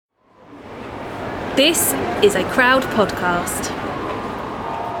This is a Crowd podcast.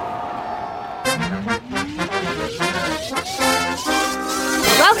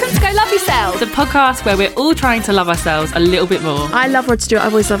 Welcome to Go Love Yourself, the podcast where we're all trying to love ourselves a little bit more. I love Rod Stewart.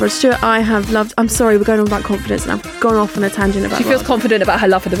 I've always loved Rod Stewart. I have loved... I'm sorry, we're going on about confidence and I've gone off on a tangent about She feels Rod. confident about her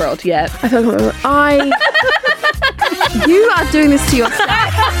love for the Rod, yeah. I feel confident. You are doing this to yourself.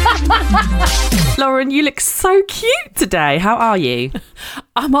 Lauren, you look so cute today. How are you?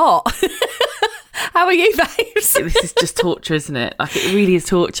 I'm hot. How are you, babes? This is just torture, isn't it? Like, it really is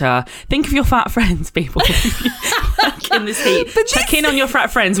torture. Think of your fat friends, people. Like, in this heat. Check in on your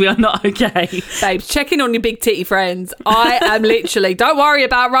fat friends. We are not okay. Babes, check in on your big titty friends. I am literally... Don't worry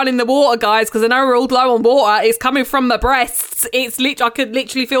about running the water, guys, because I know we're all low on water. It's coming from my breasts. I could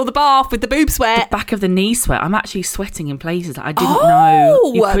literally feel the bath with the boob sweat. The back of the knee sweat. I'm actually sweating in places that I didn't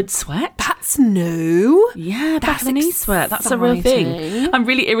know you could sweat. That's new. Yeah, back of the knee sweat. That's a real thing. I'm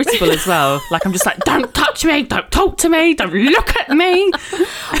really irritable as well. Like, I'm just like, don't touch me, don't talk to me, don't look at me.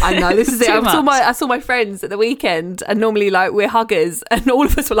 I know, this is it. Too much. I saw my friends at the weekend, and normally, like, we're huggers, and all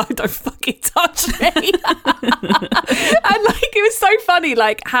of us were like, don't fucking touch me. And, like, it was so funny,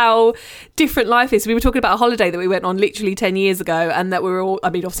 like, how different life is. We were talking about a holiday that we went on literally 10 years ago, and that we were all, I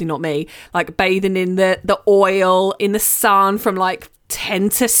mean, obviously not me, like, bathing in the oil, in the sun from, like, 10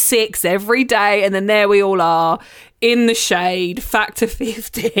 to 6 every day, and then there we all are in the shade, factor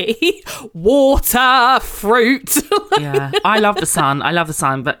 50, water, fruit. Yeah, I love the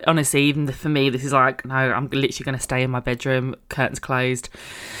sun, but honestly, even for me, this is like, no, I'm literally going to stay in my bedroom, curtains closed.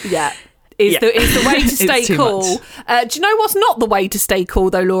 Yeah. It's the way to stay cool. Do you know what's not the way to stay cool,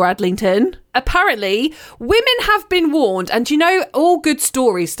 though, Laura Adlington? Apparently, women have been warned. And do you know, all good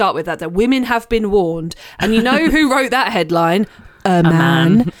stories start with that women have been warned. And you know who wrote that headline? A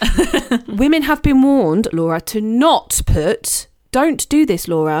man. Women have been warned, Laura, to not put... Don't do this,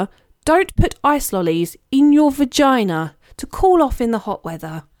 Laura. Don't put ice lollies in your vagina to cool off in the hot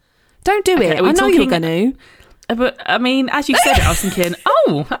weather. Don't do it. I know you're going to. But, I mean, as you said it, I was thinking,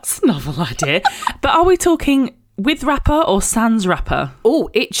 oh, that's a novel idea. But are we talking with wrapper or sans wrapper?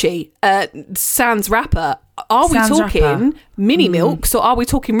 Oh, itchy. Sans wrapper. Are we talking mini milks or are we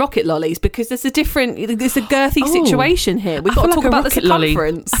talking rocket lollies? Because there's a girthy situation here. We've got to talk about the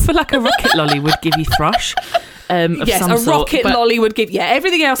circumference. I feel like a rocket lolly would give you thrush. Yes, a rocket lolly would give... Yeah,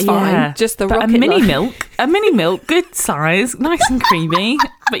 everything else fine. Yeah, just the rocket lolly. A mini milk, good size, nice and creamy.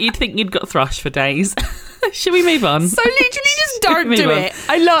 But you'd think you'd got thrush for days. Should we move on? So literally just don't do it.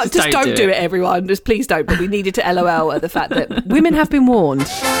 Just don't do it, everyone. Just please don't. But we needed to LOL at the fact that women have been warned.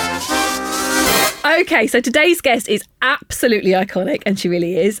 Okay, so today's guest is absolutely iconic, and she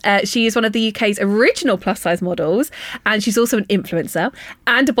really is. She is one of the UK's original plus-size models, and she's also an influencer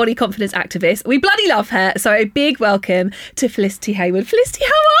and a body confidence activist. We bloody love her, so a big welcome to Felicity Hayward. Felicity, how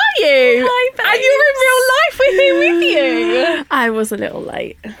are you? Hi, babe. And you're in real life, we're here with you. I was a little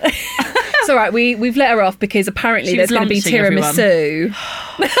late. It's all right, we've let her off because apparently there's going to be tiramisu.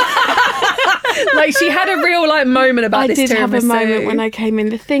 Like, she had a real moment about this tiramisu. I did have a moment when I came in.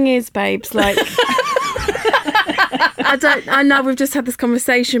 The thing is, babes, like... I know we've just had this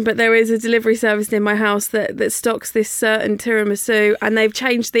conversation, but there is a delivery service near my house that stocks this certain tiramisu, and they've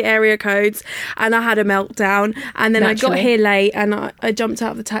changed the area codes, and I had a meltdown, and then I got here late, and I jumped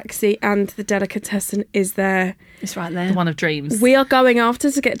out of the taxi, and the delicatessen is there. It's right there. The one of dreams. We are going after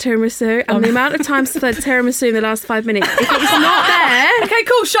to get tiramisu, and the amount of times I've said tiramisu in the last 5 minutes, if it's not there... Okay,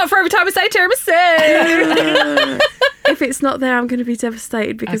 cool, shot for every time I say tiramisu. If it's not there, I'm going to be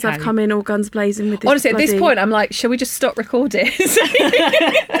devastated because I've come in all guns blazing with this. Honestly, at this point, I'm like, shall we just stop recording?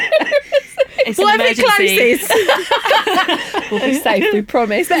 It's an emergency. We'll be safe, we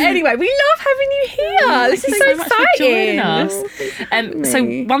promise. But anyway, we love having you here. This is so exciting. So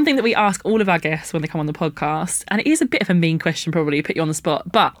one thing that we ask all of our guests when they come on the podcast, and it is a bit of a mean question probably, put you on the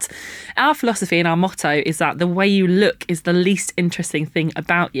spot, but our philosophy and our motto is that the way you look is the least interesting thing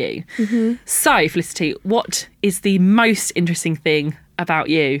about you. Mm-hmm. So, Felicity, what is the most interesting thing about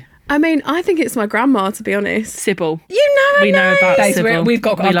you? I mean, I think it's my grandma, to be honest. Sybil. We know about Sybil. I've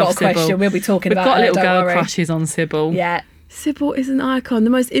got a question. We'll be talking about it. We've got little girl crushes on Sybil. Yeah. Sybil is an icon. The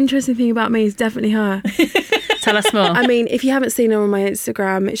most interesting thing about me is definitely her. Tell us more. I mean, if you haven't seen her on my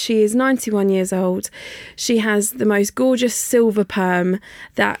Instagram, she is 91 years old. She has the most gorgeous silver perm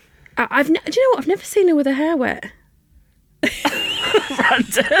that... do you know what? I've never seen her with her hair wet.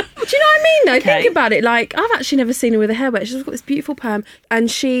 Random. Do you know what I mean, though? Okay. Think about it. Like, I've actually never seen her with her hair wet. She's got this beautiful perm.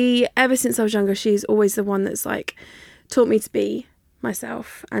 And she, ever since I was younger, she's always the one that's, like, taught me to be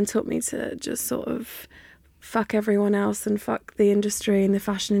myself and taught me to just sort of fuck everyone else and fuck the industry and the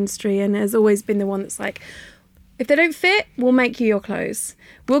fashion industry, and has always been the one that's like, If they don't fit, we'll make you your clothes.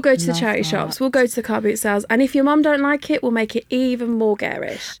 We'll go to the charity shops. We'll go to the car boot sales. And if your mum don't like it, we'll make it even more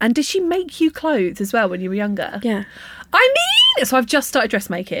garish. And did she make you clothes as well when you were younger? Yeah. I mean, so I've just started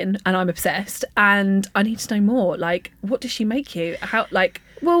dressmaking and I'm obsessed and I need to know more. Like, what does she make you? How, like...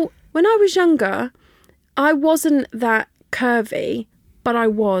 Well, when I was younger, I wasn't that curvy, but I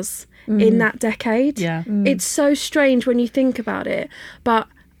was in that decade. Yeah. It's so strange when you think about it, but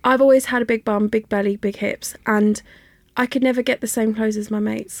I've always had a big bum, big belly, big hips, and I could never get the same clothes as my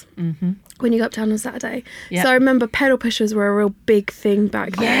mates when you go uptown on Saturday. Yep. So I remember pedal pushers were a real big thing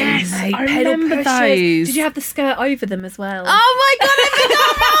back then. Yes, I remember those. Did you have the skirt over them as well? Oh my God, I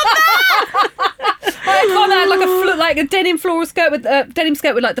forgot about that! I had like a denim floral skirt with denim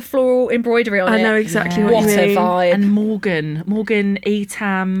skirt with like the floral embroidery on it. I know exactly what you mean. What a vibe! And Morgan,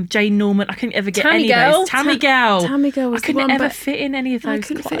 Etam, Jane Norman. I couldn't ever get Tammy any Girl. of those. Tammy Girl. Tammy Girl was I couldn't the one, ever but fit in any of those. I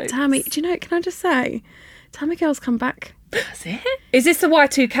couldn't clothes. fit Tammy. Do you know? Can I just say, Tammy Girl's come back. That's it. Is this the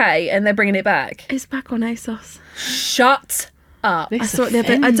Y2K and they're bringing it back? It's back on ASOS. Shut up! I saw it the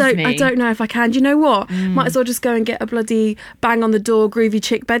other day. I don't know if I can. Do you know what? Might as well just go and get a bloody bang on the door groovy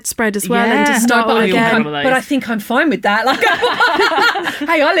chick bedspread as well and just start all again. But I think I'm fine with that. Like,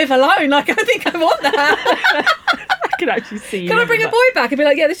 hey, I live alone. Like, I think I want that. I can actually see. Can I bring a boy back and be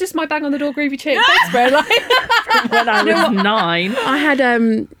like, yeah, this is just my bang on the door groovy chick bedspread? Like, when I was 9. I had.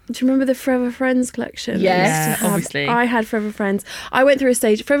 Do you remember the Forever Friends collection? Yes, yeah, obviously. I had Forever Friends. I went through a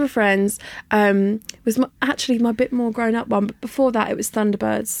stage. Forever Friends was actually my bit more grown up one, but before that it was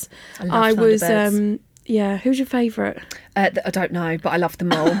Thunderbirds. I was yeah. Who's your favourite? I don't know, but I loved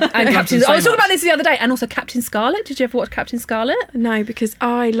them all. And Captain. I was talking about this the other day, and also Captain Scarlet. Did you ever watch Captain Scarlet? No, because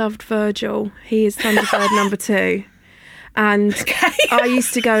I loved Virgil. He is Thunderbird number 2, and I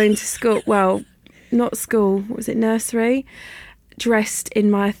used to go into school. Well, not school. What was it? Nursery. Dressed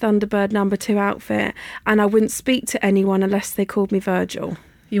in my Thunderbird number 2 outfit, and I wouldn't speak to anyone unless they called me Virgil.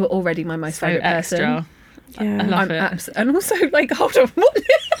 You were already my most favourite person. Yeah, I love it. And also, like, hold on, what?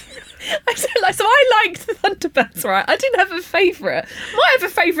 So I liked the Thunderbirds, right? I didn't have a favourite. Might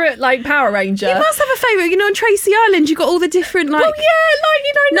have a favourite, like, Power Ranger. You must have a favourite. You know, on Tracy Island, you got all the different, like. Well, yeah, like,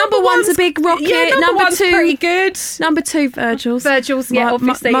 you know, number one's a big rocket. Yeah, number 2's pretty good. Number 2, Virgil's. Yeah,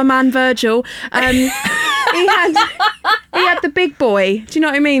 obviously. My man Virgil. He had the big boy. Do you know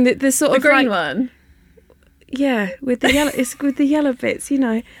what I mean? The sort of green one. Yeah, with the yellow. It's with the yellow bits. You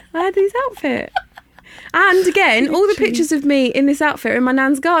know, I had this outfit. And again, all the pictures of me in this outfit are in my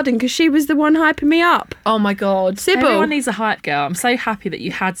nan's garden because she was the one hyping me up. Oh my God. Sybil. Everyone needs a hype girl. I'm so happy that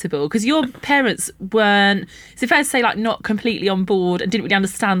you had Sybil because your parents weren't, is it fair to say, like, not completely on board and didn't really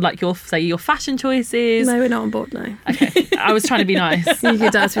understand, like, your fashion choices? No, we're not on board, no. Okay. I was trying to be nice. You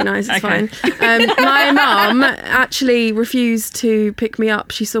could dare to be nice, it's Okay. fine. My mum actually refused to pick me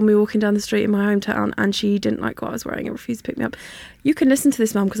up. She saw me walking down the street in my hometown and she didn't like what I was wearing and refused to pick me up. You can listen to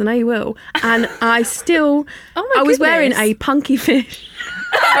this, Mum, because I know you will. And I still, I was wearing a punky fish.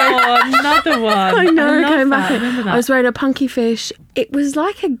 Oh, another one. I know, I came back. I remember that. I was wearing a punky fish. It was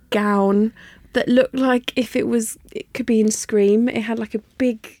like a gown that looked like if it could be in Scream. It had like a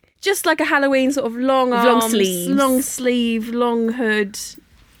big, just like a Halloween sort of long arms, long sleeve, long hood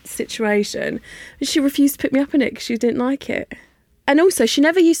situation. And she refused to pick me up in it because she didn't like it. And also, she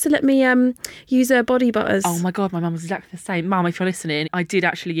never used to let me use her body butters. Oh my God, my mum was exactly the same. Mum, if you're listening, I did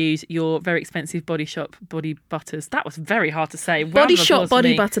actually use your very expensive Body Shop body butters. That was very hard to say. Body Shop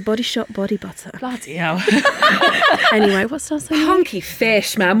body butter, Body Shop body butter. Bloody hell. Anyway, what's I saying? Punky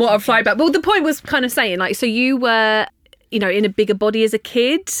fish, man. What a flyback. Well, the point was kind of saying, like, so you were, you know, in a bigger body as a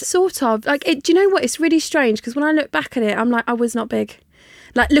kid? Sort of. Like, do you know what? It's really strange because when I look back at it, I'm like, I was not big.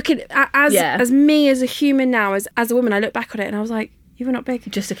 Like, looking as me as a human now, as a woman, I look back on it and I was like, you were not big.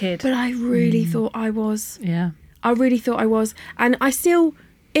 Just a kid. But I really thought I was. Yeah. I really thought I was. And I still,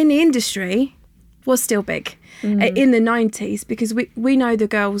 in the industry, was still big in the 90s because we know the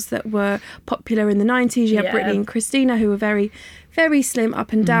girls that were popular in the 90s. You had Britney and Christina who were very, very slim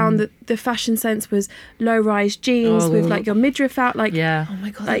up and down. The fashion sense was low-rise jeans with, like, your midriff out. Like, yeah. Oh my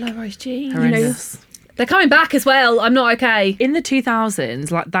God, like, low-rise jeans. Horrendous. They're coming back as well. I'm not okay. In the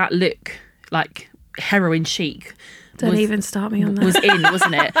 2000s, like, that look, like, heroin chic. Don't even start me on that. Was in,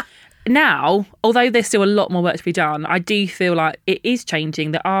 wasn't it? Now, although there's still a lot more work to be done, I do feel like it is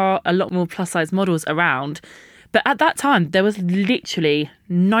changing. There are a lot more plus size models around. But at that time, there was literally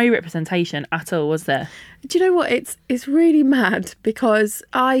no representation at all, was there? Do you know what? It's really mad because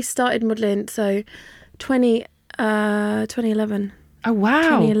I started modelling, so 2011. Oh, wow.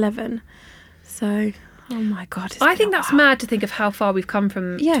 2011. So, oh my God. I think that's mad to think of how far we've come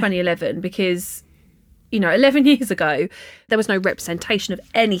from 2011 because 11 years ago, there was no representation of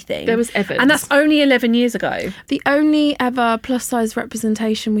anything. There was evidence. And that's only 11 years ago. The only ever plus size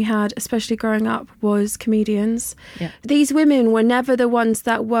representation we had, especially growing up, was comedians. Yeah. These women were never the ones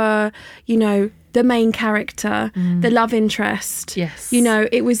that were, the main character, the love interest. Yes.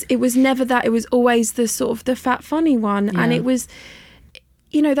 It was never that. It was always the sort of the fat funny one. Yeah. And it was,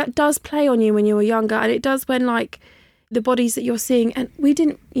 that does play on you when you were younger. And it does when like the bodies that you're seeing. And we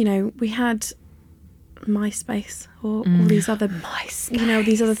didn't, we had MySpace or all these other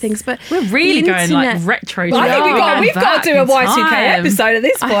these other things, but we're really going like retro. I think we've got to do a Y2K episode at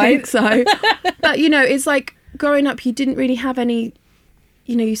this point. I think so. But it's like growing up, you didn't really have any.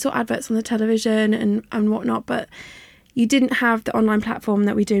 You saw adverts on the television and whatnot, but you didn't have the online platform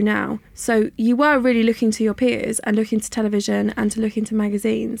that we do now. So you were really looking to your peers and looking to television and to look into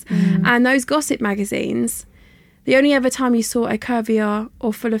magazines. And those gossip magazines, the only ever time you saw a curvier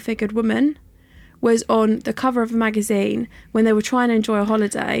or fuller figured woman was on the cover of a magazine when they were trying to enjoy a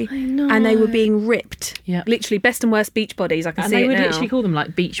holiday and they were being ripped. Yeah, literally best and worst beach bodies. I can see it now. And they would literally call them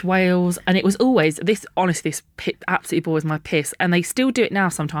like beach whales, and it was always this. Honestly, this absolutely bores my piss, and they still do it now.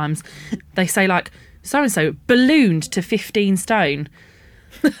 Sometimes they say like so and so ballooned to 15 stone.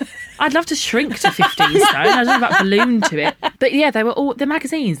 I'd love to shrink to 15 stone. I don't know about balloon to it, but yeah, they were all the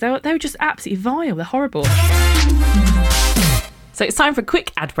magazines. They were just absolutely vile. They're horrible. So it's time for a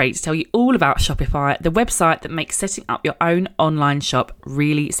quick ad break to tell you all about Shopify, the website that makes setting up your own online shop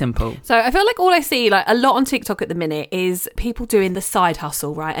really simple. So I feel like all I see like a lot on TikTok at the minute is people doing the side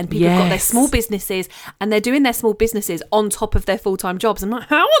hustle, right? And people have got their small businesses and they're doing their small businesses on top of their full-time jobs. I'm like,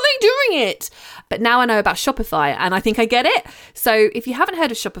 how are they doing it? But now I know about Shopify and I think I get it. So if you haven't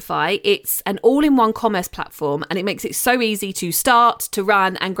heard of Shopify, it's an all-in-one commerce platform and it makes it so easy to start, to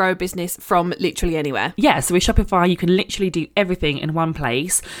run and grow a business from literally anywhere. Yeah, so with Shopify, you can literally do everything in one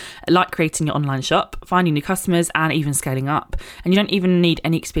place, like creating your online shop, finding new customers and even scaling up. And you don't even need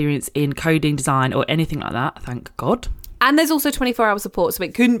any experience in coding, design or anything like that, thank God. And there's also 24-hour support, so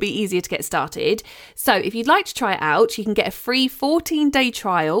it couldn't be easier to get started. So if you'd like to try it out, you can get a free 14-day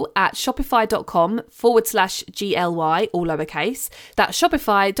trial at shopify.com/GLY, all lowercase. That's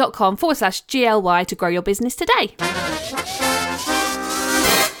shopify.com/GLY to grow your business today.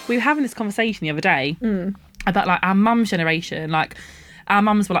 We were having this conversation the other day about like our mum's generation, like our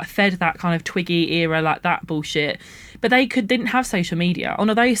mums were like fed that kind of Twiggy era, like that bullshit, but they didn't have social media.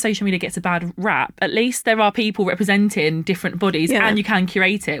 And although social media gets a bad rap, at least there are people representing different bodies and you can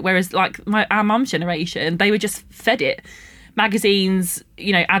curate it. Whereas like our mum's generation, they were just fed it. Magazines,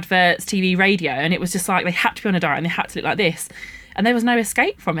 adverts, TV, radio, and it was just like they had to be on a diet and they had to look like this. And there was no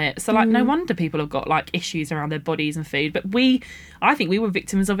escape from it. So, like, no wonder people have got, like, issues around their bodies and food. But I think we were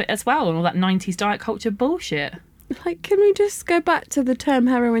victims of it as well, and all that 90s diet culture bullshit. Like, can we just go back to the term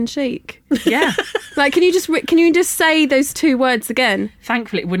heroin chic? Yeah. Like, can you just say those two words again?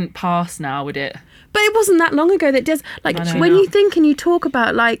 Thankfully, it wouldn't pass now, would it? But it wasn't that long ago that does. Like, when you think and you talk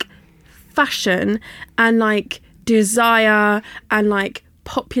about, like, fashion and, like, desire and, like,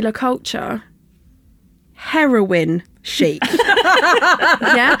 popular culture, heroin chic.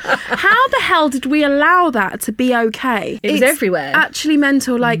 Yeah, how the hell did we allow that to be okay? It's everywhere. Actually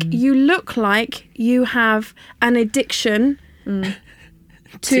mental. Like you look like you have an addiction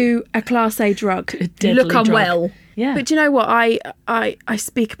to a class A drug. You look unwell. Yeah, but do you know what, I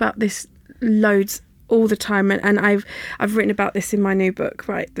speak about this loads all the time, and I've written about this in my new book,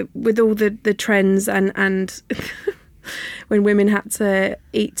 right? With all the trends and when women had to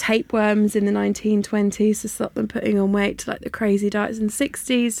eat tapeworms in the 1920s to stop them putting on weight, to like the crazy diets in the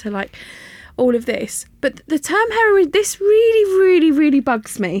 60s, to like all of this. But the term heroin, this really, really, really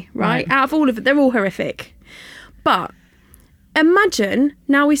bugs me, right? Out of all of it, they're all horrific. But imagine,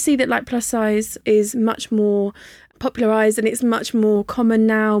 now we see that like plus size is much more popularised and it's much more common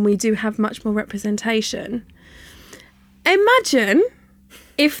now and we do have much more representation. Imagine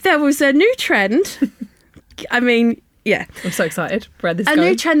if there was a new trend, I mean... Yeah. I'm so excited.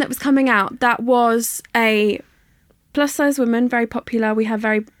 New trend that was coming out that was a plus size woman, very popular. We have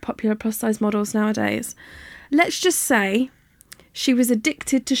very popular plus size models nowadays. Let's just say she was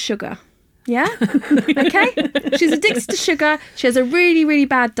addicted to sugar. Yeah? Okay? She's addicted to sugar. She has a really, really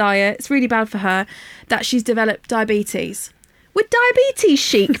bad diet. It's really bad for her that she's developed diabetes. Would diabetes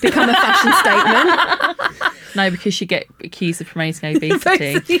chic become a fashion statement? No, because you get accused of promoting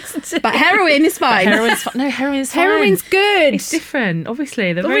obesity. But heroin is fine. Heroin's fine. No, heroin's fine. Heroin's good. It's different,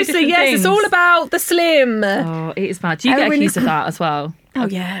 obviously. They're very different yes, things. it's all about the slim. Oh, it is bad. Do you get accused of that as well? Oh,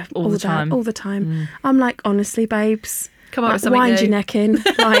 yeah. All the time. All the time. I'm like, honestly, babes. Come on, with something wind new. your neck in.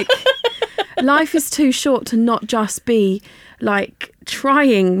 Like, life is too short to not just be like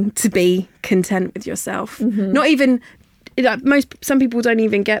trying to be content with yourself. Not even some people don't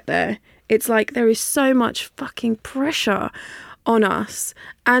even get there. It's like there is so much fucking pressure on us,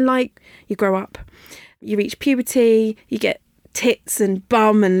 and like you grow up, you reach puberty, you get tits and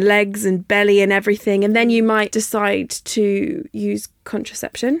bum and legs and belly and everything, and then you might decide to use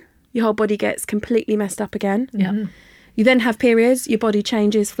contraception. Your whole body gets completely messed up again. Yeah. You then have periods, your body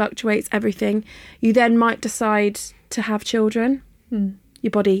changes, fluctuates, everything. You then might decide to have children.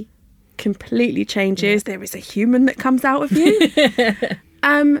 Your body completely changes. There is a human that comes out of you.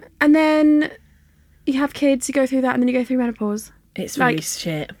 And then you have kids, you go through that, and then you go through menopause. It's really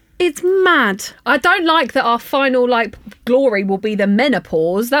shit. It's mad. I don't like that our final glory will be the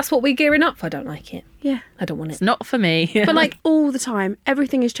menopause. That's what we're gearing up for. I don't like it. Yeah. I don't want it. It's not for me. But like all the time,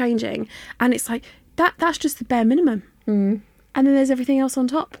 everything is changing. And it's like, that's just the bare minimum. And then there's everything else on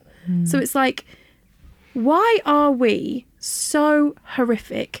top. So it's like, why are we so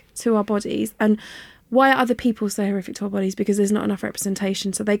horrific to our bodies? And why are other people so horrific to our bodies? Because there's not enough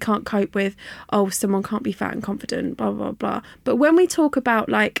representation. So they can't cope with, someone can't be fat and confident, blah, blah, blah. But when we talk about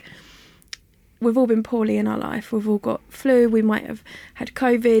like, we've all been poorly in our life. We've all got flu. We might have had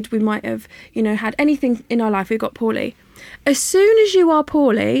COVID. We might have, had anything in our life. We got poorly. As soon as you are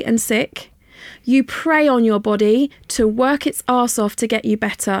poorly and sick, you prey on your body to work its arse off to get you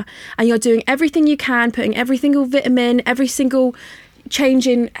better. And you're doing everything you can, putting every single vitamin, every single change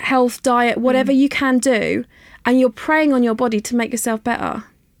in health, diet, whatever you can do. And you're preying on your body to make yourself better.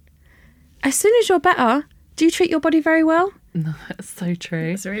 As soon as you're better, do you treat your body very well? No, it's so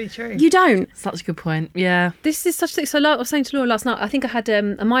true. It's really true. You don't. Such a good point. Yeah. This is such a thing. So like I was saying to Laura last night, I think I had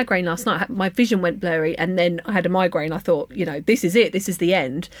a migraine last night. My vision went blurry, and then I had a migraine. I thought, this is it. This is the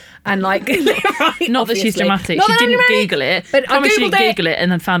end. And like, right, not that she's dramatic. Not she didn't dramatic, Google it. But I Googled she didn't it. Google it and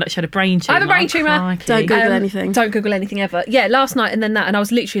then found out she had a brain tumour. I have a brain tumour. Crikey. Don't Google anything. Don't Google anything ever. Yeah, last night and then that, and I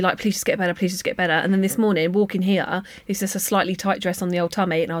was literally like, please just get better, please just get better. And then this morning, walking here, it's just a slightly tight dress on the old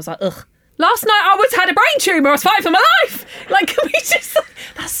tummy, and I was like, ugh. Last night I had a brain tumour. I was fighting for my life. Like, can we just?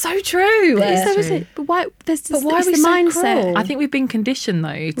 That's so true. Is it? But why? Why are we the so mindset? cruel? I think we've been conditioned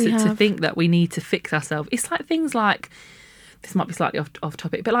though to think that we need to fix ourselves. It's like things like, this might be slightly off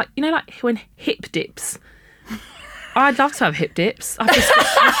topic, but like like when hip dips. I'd love to have hip dips. I've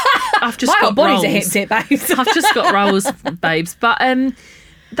just my got whole body's rolls. a hip dip, babes. I've just got rolls, babes. But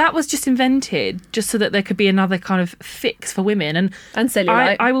that was just invented just so that there could be another kind of fix for women. And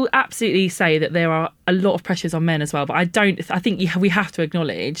cellulite. I will absolutely say that there are a lot of pressures on men as well. But I think we have to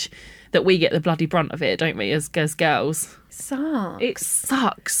acknowledge that we get the bloody brunt of it, don't we, as girls? It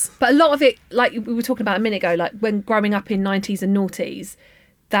sucks. But a lot of it, like we were talking about a minute ago, like when growing up in 90s and noughties,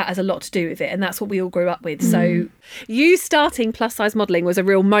 that has a lot to do with it, and that's what we all grew up with. So you starting plus size modelling was a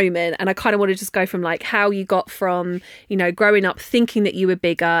real moment, and I kind of want to just go from like how you got from growing up thinking that you were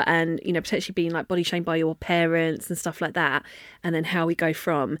bigger and potentially being like body shamed by your parents and stuff like that, and then how we go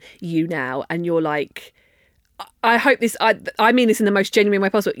from you now and you're like, I hope this, I mean this in the most genuine way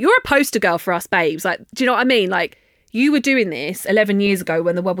possible, you're a poster girl for us babes. Like, do you know what I mean? Like, you were doing this 11 years ago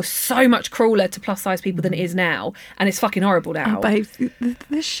when the world was so much crueler to plus size people than it is now, and it's fucking horrible now. Oh, babe,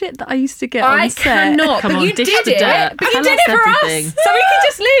 the shit that I used to get on set. I cannot. Come but on, you dish did the it. dirt. But you Tell did us it for everything. us, so we can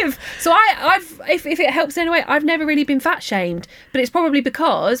just live. So if it helps in any way, I've never really been fat shamed, but it's probably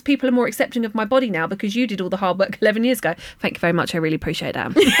because people are more accepting of my body now because you did all the hard work 11 years ago. Thank you very much. I really appreciate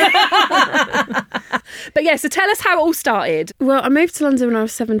that. But yeah, so tell us how it all started. Well, I moved to London when I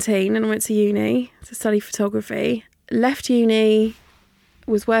was 17 and I went to uni to study photography. Left uni,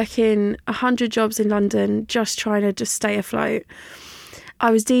 was working 100 jobs in London, just trying to stay afloat.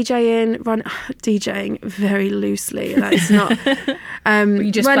 I was DJing very loosely. That's not. Were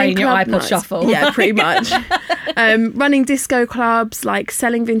you just playing your iPod shuffle? Yeah, pretty much. Running disco clubs, like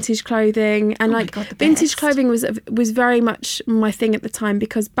selling vintage clothing, and vintage clothing was very much my thing at the time,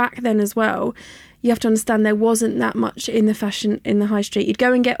 because back then as well, you have to understand there wasn't that much in the fashion in the high street. You'd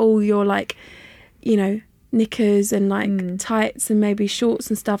go and get all your knickers and tights and maybe shorts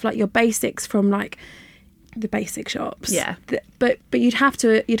and stuff, like your basics from like the basic shops. Yeah. But you'd have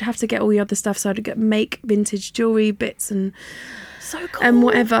to get all the other stuff. So I'd make vintage jewelry bits and so cool. and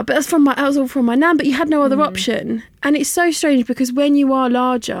whatever. But that was all from my nan. But you had no other option. And it's so strange because when you are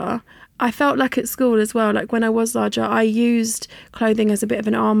larger, I felt like at school as well. Like when I was larger, I used clothing as a bit of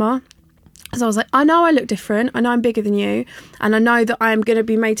an armour. So I was like, I know I look different. I know I'm bigger than you. And I know that I'm going to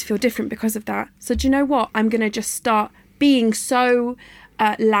be made to feel different because of that. So do you know what? I'm going to just start being so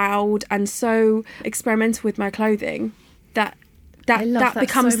loud and so experimental with my clothing that that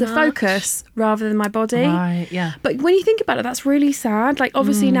becomes the focus rather than my body. Right, yeah. But when you think about it, that's really sad. Like,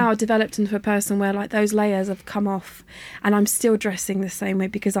 obviously now I've developed into a person where, like, those layers have come off and I'm still dressing the same way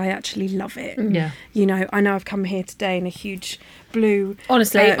because I actually love it. Yeah. You know, I know I've come here today in a huge blue...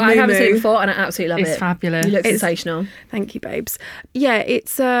 Honestly, I haven't seen it before and I absolutely love it. It's fabulous. You look sensational. Thank you, babes. Yeah,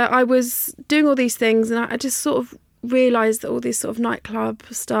 it's... I was doing all these things and I just sort of realised that all this sort of nightclub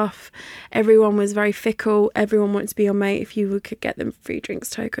stuff, everyone was very fickle. Everyone wanted to be your mate if you could get them free drinks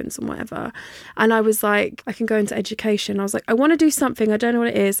tokens and whatever. And I was like, I can go into education. I was like, I want to do something. I don't know what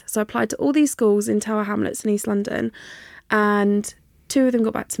it is. So I applied to all these schools in Tower Hamlets in East London, and 2 of them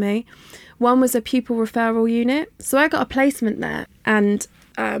got back to me. One was a pupil referral unit. So I got a placement there, and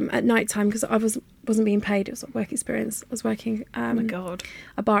at night time, because I wasn't being paid, it was like work experience. I was working oh my God.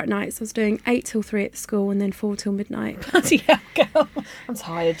 a bar at night, so I was doing 8 till 3 at the school and then 4 till midnight. Bloody hell, girl. I'm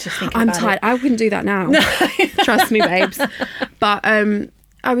tired just thinking I'm about tired. I wouldn't do that now. Trust me, babes. But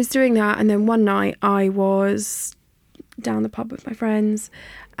I was doing that, and then one night I was down the pub with my friends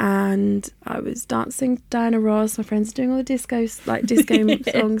and I was dancing Diana Ross. My friends are doing all the disco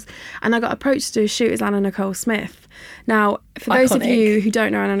songs, and I got approached to do a shoot as Anna Nicole Smith. Now, for those of you who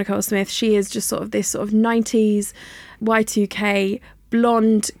don't know Anna Nicole Smith, she is just sort of this sort of 90s Y2K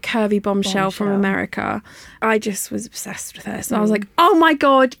blonde curvy bombshell from America. I just was obsessed with her, so I was like, oh my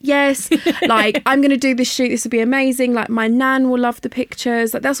God, yes, like I'm gonna do this shoot, this will be amazing, like my nan will love the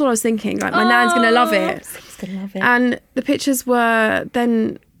pictures. Like, that's what I was thinking, like my nan's gonna love it. And the pictures were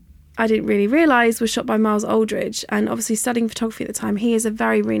then, I didn't really realise, was shot by Miles Aldridge, and obviously studying photography at the time, he is a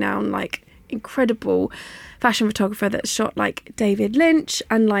very renowned, like incredible fashion photographer that shot like David Lynch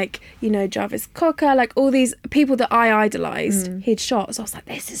and like, you know, Jarvis Cocker, like all these people that I idolised, he'd shot. So I was like,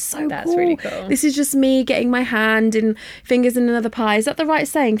 this is so That's really cool. This is just me getting my hand in fingers in another pie. Is that the right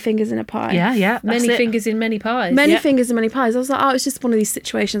saying, fingers in a pie? Yeah. Many fingers in many pies. Many fingers in many pies. I was like, oh, it's just one of these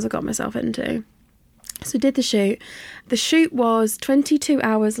situations I got myself into. So did the shoot. The shoot was 22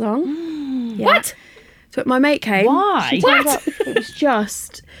 hours long. Yeah. What? So my mate came. Why? What? It was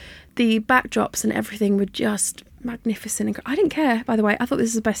just... the backdrops and everything were just magnificent. I didn't care, by the way. I thought this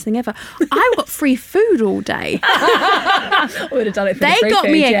was the best thing ever. I got free food all day. I would have done it for the free They got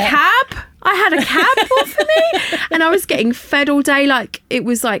food, me a cab. I had a cab bought for me. And I was getting fed all day. Like, it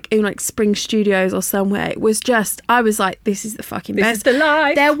was like in like Spring Studios or somewhere. It was just, I was like, this is the fucking best. This is the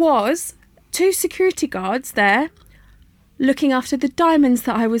life. There was 2 security guards there looking after the diamonds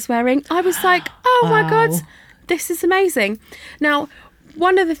that I was wearing. I was like, oh my God, this is amazing. Now,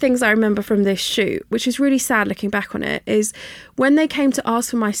 one of the things I remember from this shoot, which is really sad looking back on it, is when they came to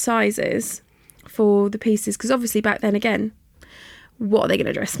ask for my sizes for the pieces, because obviously back then, again, what are they going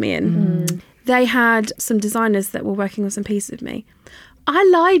to dress me in? They had some designers that were working on some pieces with me. I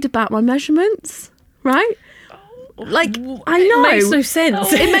lied about my measurements, right? Like, I know. It makes no sense.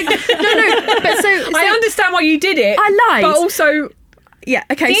 No. But so I understand why you did it. I lied. But also... Yeah,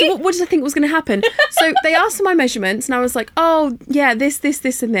 okay, so what did I think was going to happen? So they asked for my measurements and I was like, oh, yeah, this,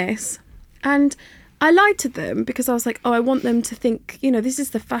 and this. And I lied to them because I was like, oh, I want them to think, you know, this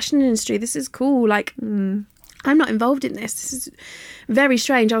is the fashion industry. This is cool. Like, I'm not involved in this. This is very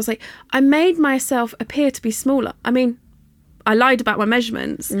strange. I was like, I made myself appear to be smaller. I mean, I lied about my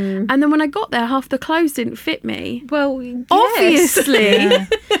measurements. And then when I got there, half the clothes didn't fit me. Well, yes. Obviously. Yeah.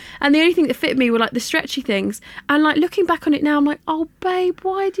 And the only thing that fit me were like the stretchy things. And like looking back on it now, I'm like, oh, babe,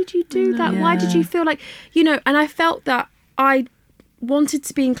 why did you do that? Why did you feel like, you know, and I felt that I wanted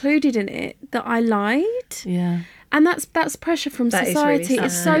to be included in it, that I lied. Yeah. And that's pressure from society. Really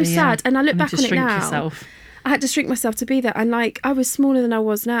it's so sad. And I look back on it now. Yourself. I had to shrink myself to be there. And like, I was smaller than I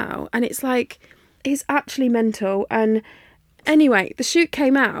was now. And it's like, it's actually mental. And anyway, the shoot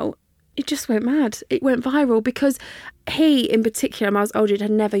came out. It just went mad. It went viral because he, in particular, Miles Aldridge, had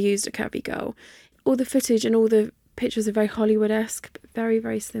never used a curvy girl. All the footage and all the pictures are very Hollywood-esque, very,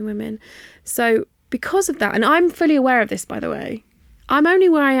 very slim women. So because of that, and I'm fully aware of this, by the way, I'm only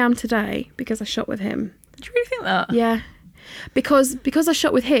where I am today because I shot with him. Do you really think that? Yeah. Because I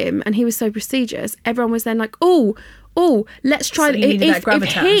shot with him and he was so prestigious, everyone was then like, oh, let's try. So if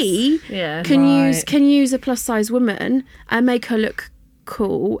he can use a plus size woman and make her look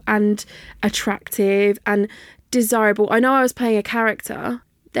cool and attractive and desirable. I know I was playing a character.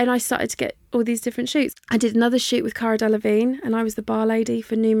 Then I started to get all these different shoots. I did another shoot with Cara Delevingne and I was the bar lady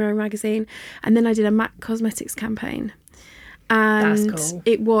for Numero magazine. And then I did a MAC Cosmetics campaign. And That's cool.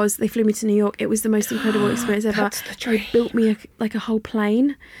 they flew me to New York. It was the most incredible experience ever. They built me a whole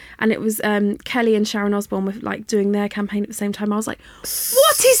plane, and it was Kelly and Sharon Osbourne were like doing their campaign at the same time. I was like,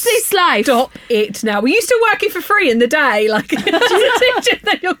 what is this life? Stop it now. Were you still working for free in the day? Like,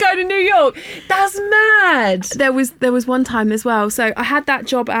 then you'll go to New York. That's mad. There was one time as well. So I had that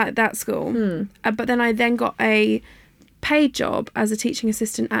job at that school, but then I got a paid job as a teaching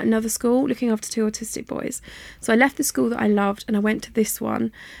assistant at another school looking after 2 autistic boys. So I left the school that I loved and I went to this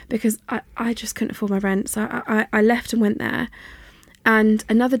one because I just couldn't afford my rent. So I left and went there, and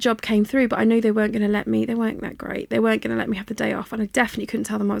another job came through, but I knew they weren't going to let me. They weren't that great. They weren't going to let me have the day off, and I definitely couldn't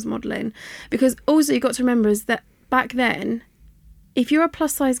tell them I was modelling, because also you've got to remember is that back then, if you're a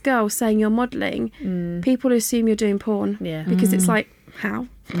plus size girl saying you're modelling, people assume you're doing porn. Yeah. Because it's like, how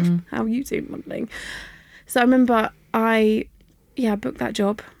are you doing modelling? So I remember I booked that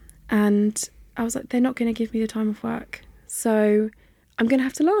job, and I was like, they're not going to give me the time of work, so I'm going to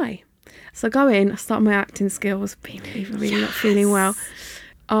have to lie. So I go in, I start my acting skills, being really not feeling well.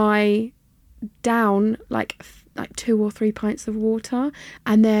 I down like 2 or 3 pints of water,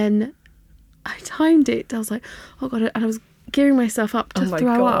 and then I timed it. I was like, oh God, and I was gearing myself up to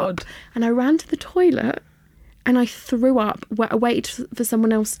throw up, and I ran to the toilet. And I threw up. I waited for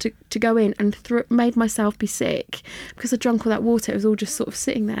someone else to go in, and made myself be sick because I drank all that water. It was all just sort of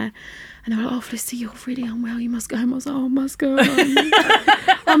sitting there. And they were like, oh, Felicity, you're really unwell. You must go home. I was like, oh, I must go home.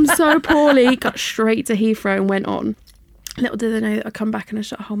 I'm so poorly. Got straight to Heathrow and went on. Little did they know that I'd come back and I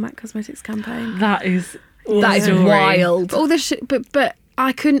shot a whole MAC Cosmetics campaign. That is wild. But all this shit, but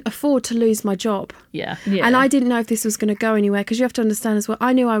I couldn't afford to lose my job. Yeah. And I didn't know if this was going to go anywhere, because you have to understand as well,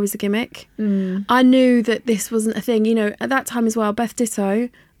 I knew I was a gimmick. I knew that this wasn't a thing. You know, at that time as well, Beth Ditto,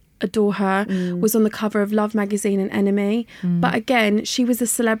 adore her, was on the cover of Love magazine and Enemy. But again, she was a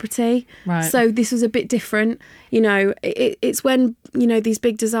celebrity. Right. So this was a bit different. You know, it's when, you know, these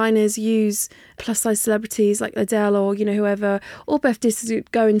big designers use plus size celebrities like Adele or, you know, whoever, or Beth Ditto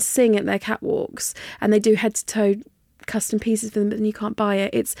go and sing at their catwalks, and they do head to toe custom pieces for them, but then you can't buy it.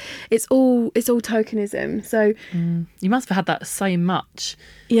 It's all tokenism. So you must have had that so much,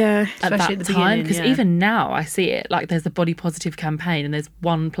 yeah, at especially that at the time, because beginning, even now I see it like there's the body positive campaign and there's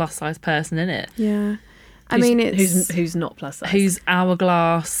one plus size person in it. Yeah, I mean, it's who's not plus size, who's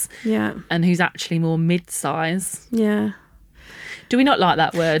hourglass, yeah, and who's actually more mid-size. yeah. Do we not like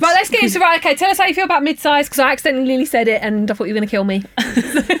that word? Right, let's get into okay. Tell us how you feel about mid-size, because I accidentally nearly said it and I thought you were going to kill me.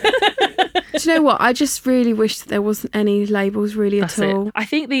 Do you know what? I just really wish that there wasn't any labels really at all. I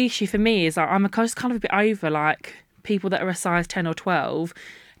think the issue for me is that I'm just kind of a bit over like people that are a size 10 or 12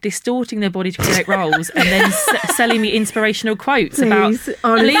 distorting their body to create roles and then selling me inspirational quotes about honestly.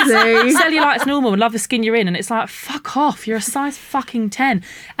 at least cellulitis normal and love the skin you're in, and it's like, fuck off, you're a size fucking 10.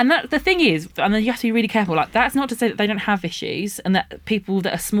 And that the thing is, and then you have to be really careful, like that's not to say that they don't have issues and that people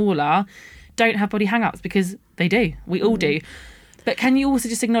that are smaller don't have body hang-ups, because they do, we all do. But can you also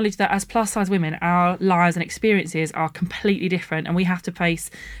just acknowledge that as plus size women, our lives and experiences are completely different, and we have to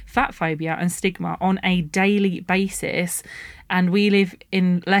face fat phobia and stigma on a daily basis, and we live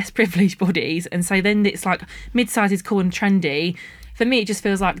in less privileged bodies, and so then it's like mid-size is cool and trendy. For me, it just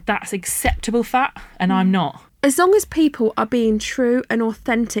feels like that's acceptable fat, and I'm not. As long as people are being true and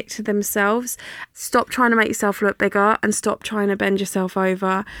authentic to themselves, stop trying to make yourself look bigger and stop trying to bend yourself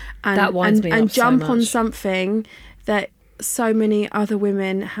over and jump on something that so many other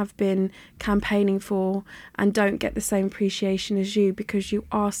women have been campaigning for and don't get the same appreciation as you, because you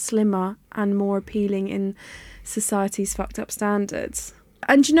are slimmer and more appealing in society's fucked up standards.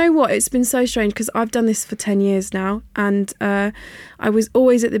 And you know what? It's been so strange, because I've done this for 10 years now, and I was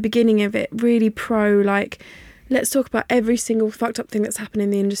always at the beginning of it really pro, like, let's talk about every single fucked up thing that's happened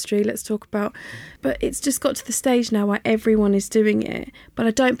in the industry. Let's talk about... But it's just got to the stage now where everyone is doing it. But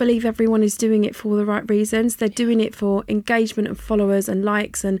I don't believe everyone is doing it for the right reasons. They're doing it for engagement and followers and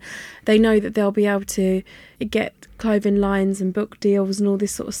likes, and they know that they'll be able to get clothing lines and book deals and all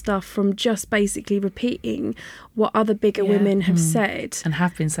this sort of stuff from just basically repeating what other bigger women have said. And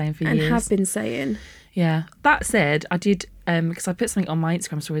have been saying for years. And have been saying. Yeah. That said, I did, because I put something on my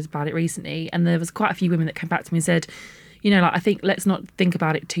Instagram stories about it recently, and there was quite a few women that came back to me and said, you know, like, I think let's not think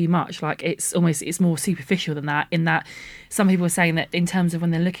about it too much. Like, it's more superficial than that, in that some people are saying that in terms of when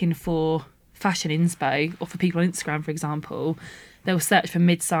they're looking for fashion inspo, or for people on Instagram, for example, they'll search for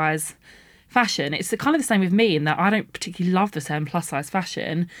mid-size fashion. It's kind of the same with me, in that I don't particularly love the term plus-size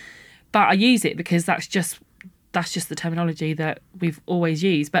fashion, but I use it because that's just the terminology that we've always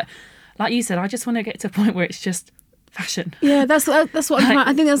used. But like you said, I just want to get to a point where it's just fashion. Yeah, that's what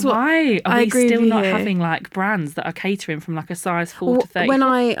I think that's what why are I we agree still with you not here. having like brands that are catering from like a size 4 to 30? When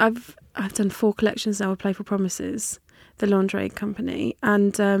I've done 4 collections now with Playful Promises, the lingerie company.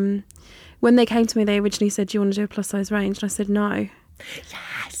 And when they came to me, they originally said, do you want to do a plus size range? And I said, no.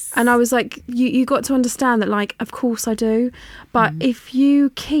 Yes. And I was like, you got to understand that, like, of course I do. But if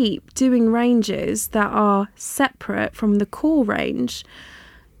you keep doing ranges that are separate from the core range,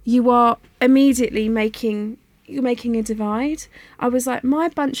 you are immediately making a divide. I was like, my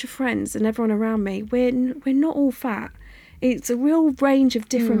bunch of friends and everyone around me, we're not all fat. It's a real range of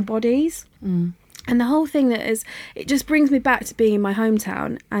different bodies. And the whole thing that is, it just brings me back to being in my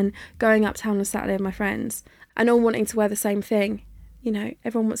hometown and going uptown on Saturday with my friends and all wanting to wear the same thing. You know,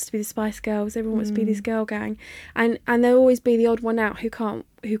 everyone wants to be the Spice Girls, everyone wants to be this girl gang, and there'll always be the odd one out who can't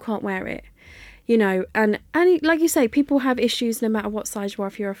wear it. You know, and like you say, people have issues no matter what size you are,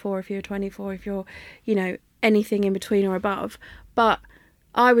 if you're a 4, if you're a 24, if you're, you know, anything in between or above. But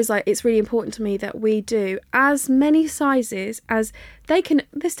I was like, it's really important to me that we do as many sizes as they can.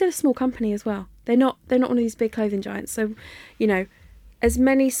 They're still a small company as well. They're not one of these big clothing giants. So, you know, as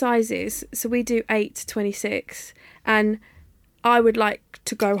many sizes. So we do 8 to 26, and I would like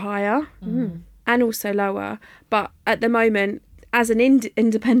to go higher and also lower. But at the moment, as an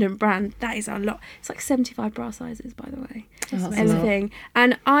independent brand, that is a lot. It's like 75 bra sizes, by the way. Everything.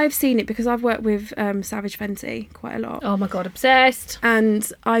 And I've seen it because I've worked with Savage Fenty quite a lot. Oh my God, obsessed. And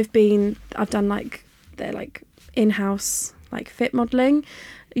I've done like their like in-house like fit modelling.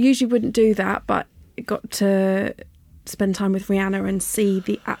 Usually wouldn't do that, but got to spend time with Rihanna and see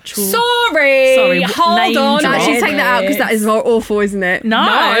the actual... Sorry, hold on. Actually, take that out because that is more awful, isn't it?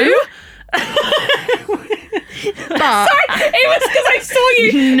 No. But it was because I saw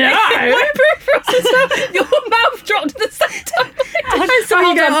you. No. My peripherals as well. Your mouth dropped at the same time.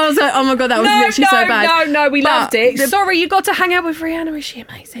 I was like, oh my God, that was literally so bad. No, we loved it. Sorry, you got to hang out with Rihanna. Is she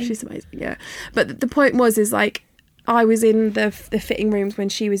amazing? She's amazing, yeah. But the point is like, I was in the fitting rooms when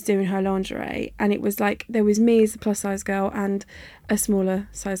she was doing her lingerie, and it was like there was me as a plus size girl and a smaller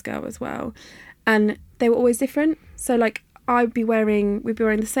size girl as well, and they were always different. So like we'd be wearing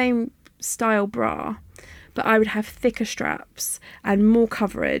the same style bra, but I would have thicker straps and more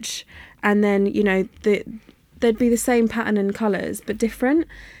coverage, and then, you know, there'd be the same pattern and colours but different.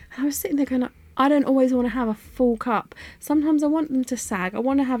 And I was sitting there going, I don't always want to have a full cup. Sometimes I want them to sag. I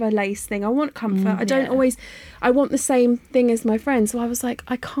want to have a lace thing. I want comfort. I want the same thing as my friends. So I was like,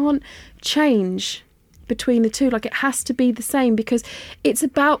 I can't change between the two. Like, it has to be the same, because it's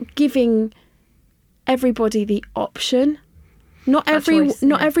about giving everybody the option. Not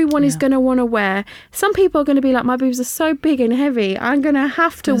everyone is going to want to wear. Some people are going to be like, my boobs are so big and heavy, I'm going to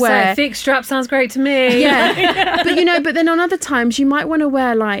have to wear. Thick strap sounds great to me. Yeah. But then on other times you might want to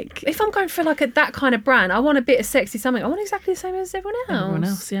wear like... If I'm going for like that kind of brand, I want a bit of sexy something. I want exactly the same as everyone else. Everyone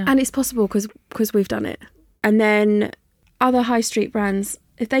else, yeah. And it's possible because we've done it. And then other high street brands,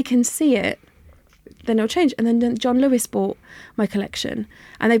 if they can see it, then it'll change. And then John Lewis bought my collection,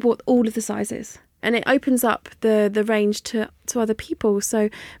 and they bought all of the sizes. And it opens up the range to other people. So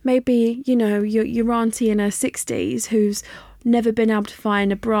maybe, you know, your auntie in her 60s who's never been able to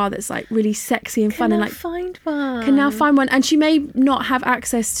find a bra that's like really sexy and fun, and like can now find one. And she may not have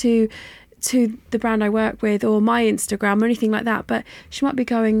access to the brand I work with or my Instagram or anything like that, but she might be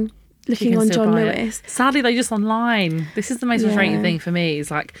looking on John Lewis. Sadly, they're just online. This is the most frustrating thing for me. Is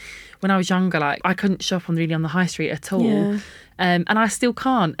like when I was younger, like I couldn't shop on the high street at all. Yeah. And I still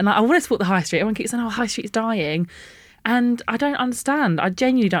can't. And I want to support the high street. Everyone keeps saying, high street's dying. And I don't understand. I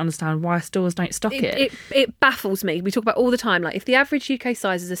genuinely don't understand why stores don't stock it. It baffles me. We talk about all the time, like if the average UK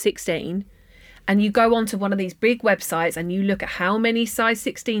size is a 16 and you go onto one of these big websites and you look at how many size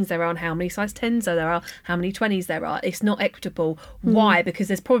 16s there are and how many size 10s there are, how many 20s there are, it's not equitable. Why? Because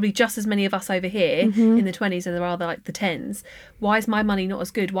there's probably just as many of us over here in the 20s as there are like the 10s. Why is my money not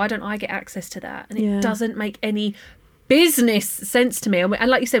as good? Why don't I get access to that? And it doesn't make any business sense to me.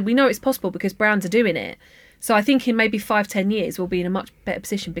 And like you said, we know it's possible because brands are doing it. So I think in maybe 5-10 years we'll be in a much better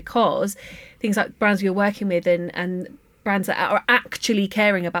position, because things like brands you're working with and brands that are actually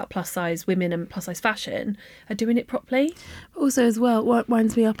caring about plus size women and plus size fashion are doing it properly. Also as well, what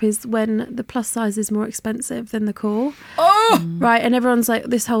winds me up is when the plus size is more expensive than the core. Right, and everyone's like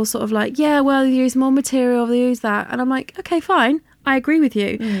this whole sort of like, yeah, well, they use more material, they use that, and I'm like, okay, fine, I agree with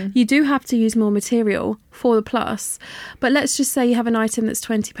you. You do have to use more material for the plus, but let's just say you have an item that's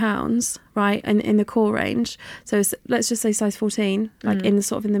 £20, right, and in the core range. So let's just say size 14, like in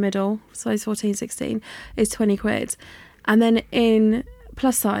the middle, size 14, 16 is 20 quid, and then in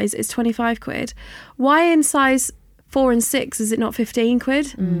plus size it's 25 quid. Why in size 4 and 6 is it not 15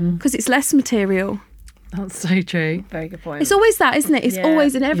 quid? Because it's less material. That's so true. Very good point. It's always that, isn't it? It's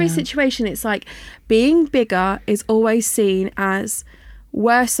always, in every situation, it's like being bigger is always seen as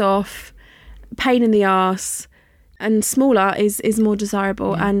worse off, pain in the arse, and smaller is more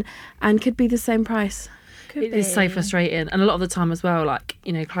desirable and could be the same price. It is so frustrating, and a lot of the time as well, like,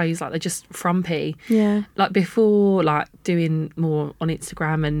 you know, clothes, like, they're just frumpy. Yeah. Like, before, like, doing more on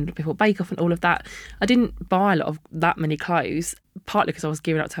Instagram and before Bake Off and all of that, I didn't buy a lot of that many clothes, partly because I was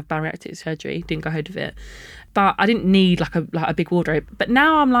gearing up to have bariatric surgery, didn't go ahead with it, but I didn't need like a big wardrobe. But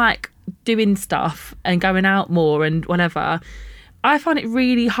now I'm like doing stuff and going out more and whatever, I find it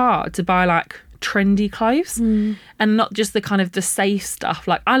really hard to buy like trendy clothes and not just the kind of the safe stuff.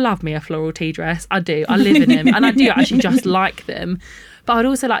 Like, I love me a floral tea dress, I do, I live in them, and I do actually just like them, but I'd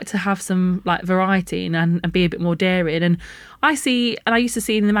also like to have some like variety and be a bit more daring. And I used to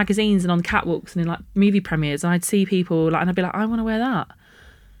see in the magazines and on catwalks and in like movie premieres, and I'd see people like, and I'd be like, I want to wear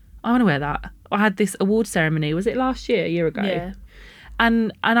that, I had this award ceremony, was it last year, a year ago? Yeah.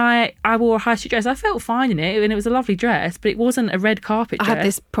 And I wore a high street dress. I felt fine in it, and it was a lovely dress, but it wasn't a red carpet dress. I've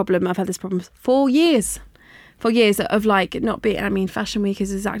had this problem for years. Of like not being, I mean, Fashion Week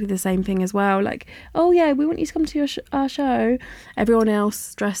is exactly the same thing as well. Like, oh yeah, we want you to come to our show. Everyone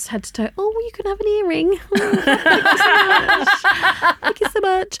else dressed head to toe. Oh, well, you can have an earring. Thank you so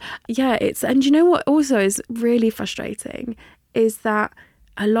much. Yeah, and you know what also is really frustrating is that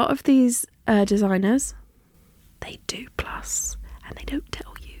a lot of these designers, they do plus. And they don't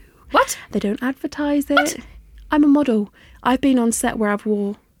tell you. What? They don't advertise it. What? I'm a model. I've been on set where I've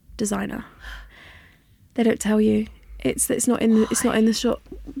wore designer. They don't tell you. It's not in the shot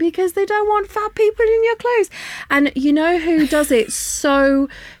because they don't want fat people in your clothes. And you know who does it?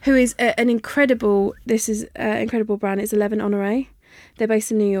 Who is an incredible? This is an incredible brand. It's 11 Honoré. They're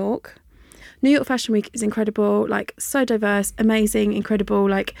based in New York. New York Fashion Week is incredible. Like, so diverse, amazing, incredible.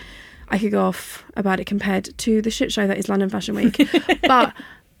 Like, I could go off about it compared to the shit show that is London Fashion Week. But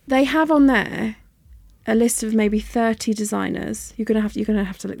they have on there a list of maybe 30 designers. You're gonna have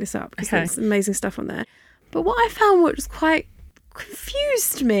to look this up because there's amazing stuff on there. But what I found was quite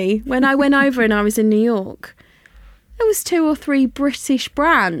confused me when I went over and I was in New York. There was 2 or 3 British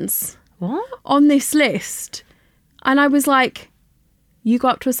brands on this list. And I was like, you go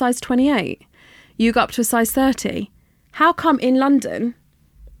up to a size 28. You go up to a size 30. How come in London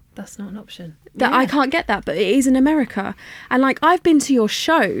that's not an option? That I can't get that, but it is in America. And like, I've been to your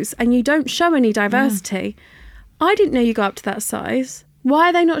shows and you don't show any diversity. I didn't know you go up to that size. Why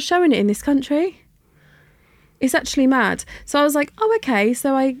are they not showing it in this country? It's actually mad. So I was like, oh, okay,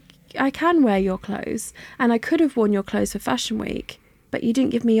 so I can wear your clothes, and I could have worn your clothes for Fashion Week, but you didn't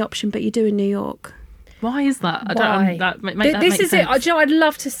give me the option, but you do in New York. Why is that? Why? This is sense. it. You know, I'd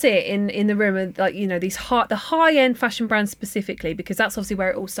love to sit in the room and, like, you know, the high end fashion brands specifically, because that's obviously where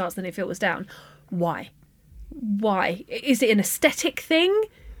it all starts. Then it filters down. Why? Is it an aesthetic thing?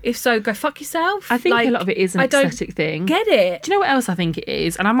 If so, go fuck yourself. I think a lot of it is an aesthetic thing. Get it? Do you know what else I think it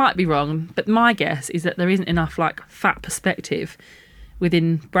is? And I might be wrong, but my guess is that there isn't enough like fat perspective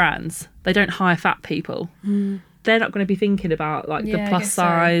within brands. They don't hire fat people. They're not going to be thinking about like the plus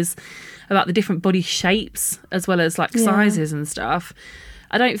size, about the different body shapes as well as like sizes and stuff.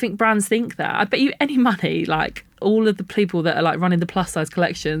 I don't think brands think that. I bet you any money, like all of the people that are like running the plus size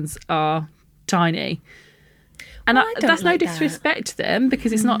collections are tiny. And that's no disrespect to them,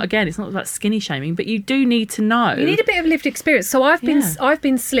 because it's not about skinny shaming, but you do need to know. You need a bit of lived experience. So I've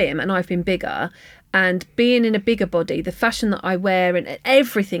been slim and I've been bigger, and being in a bigger body, the fashion that I wear and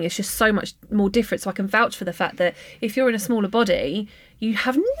everything is just so much more different. So I can vouch for the fact that if you're in a smaller body, you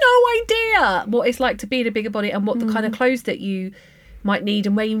have no idea what it's like to be in a bigger body and what the kind of clothes that you might need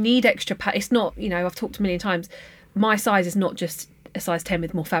and where you need extra it's not, you know, I've talked a million times, my size is not just a size 10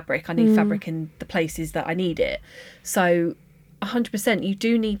 with more fabric. I need fabric in the places that I need it. So 100% you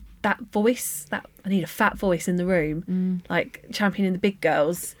do need that voice, that I need a fat voice in the room, like championing the big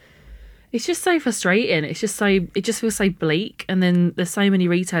girls. It's just so frustrating. It just feels so bleak. And then there's so many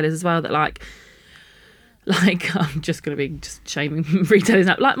retailers as well that like I'm just going to be just shaming retailers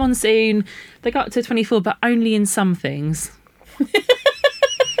now. Like Monsoon, they got up to 24, but only in some things.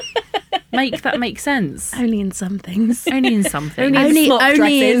 Make that make sense. Only in some things. Only in some things.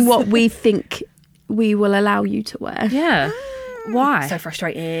 Only in what we think we will allow you to wear. Yeah. Why? So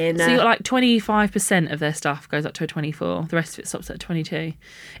frustrating. So you got like 25% of their stuff goes up to a 24. The rest of it stops at a 22.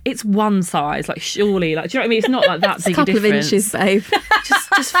 It's one size. Like, surely, like, do you know what I mean? It's not like that big a difference. A couple of inches, babe.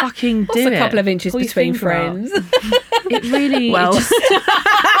 Just fucking do it. A couple of inches between friends. It really. Well.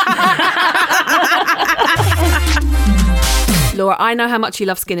 Laura, I know how much you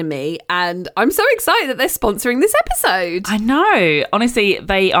love Skin and Me, and I'm so excited that they're sponsoring this episode. I know. Honestly,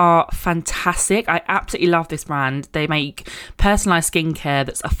 they are fantastic. I absolutely love this brand. They make personalised skincare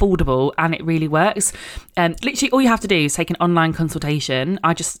that's affordable and it really works. Literally, all you have to do is take an online consultation.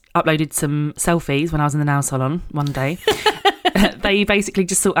 I just uploaded some selfies when I was in the nail salon one day. They basically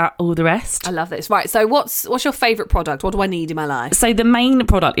just sort out all the rest. I love this. Right, so what's your favourite product? What do I need in my life? So the main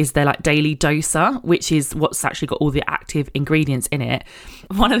product is their like daily doser, which is what's actually got all the active ingredients in it.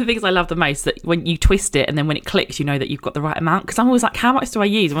 One of the things I love the most is that when you twist it and then when it clicks, you know that you've got the right amount. Because I'm always like, how much do I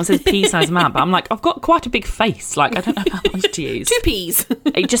use? One says pea-size amount, but I'm like, I've got quite a big face. Like, I don't know how much to use. 2 peas.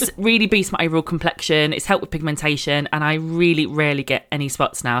 It just really boosts my overall complexion. It's helped with pigmentation, and I really rarely get any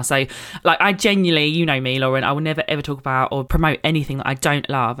spots now. So, like, I genuinely, you know me, Lauren, I will never ever talk about or promote anything that I don't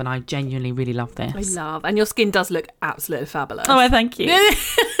love, and I genuinely really love this. I love, and your skin does look absolutely fabulous. Oh, thank you.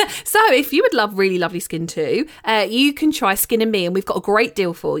 So if you would love really lovely skin too, you can try Skin and Me, and we've got a great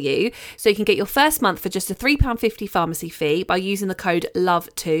deal for you. So you can get your first month for just a £3.50 pharmacy fee by using the code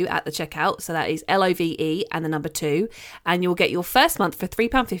LOVE2 at the checkout. So that is LOVE and the number 2, and you'll get your first month for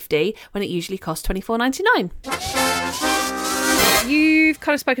 £3.50 when it usually costs $24.99. You've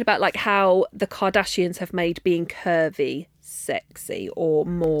kind of spoken about like how the Kardashians have made being curvy sexy or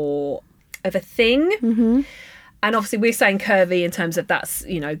more of a thing. Mm-hmm. And obviously we're saying curvy in terms of that's,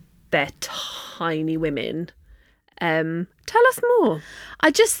 you know, they're tiny women. Tell us more.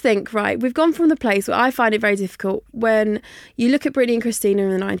 I just think, right, we've gone from the place where I find it very difficult when you look at Britney and Christina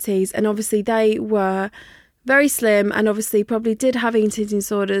in the 90s, and obviously they were very slim and obviously probably did have eating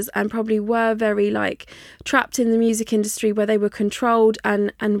disorders and probably were very like trapped in the music industry where they were controlled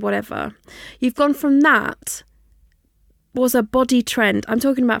and whatever. You've gone from that was a body trend. I'm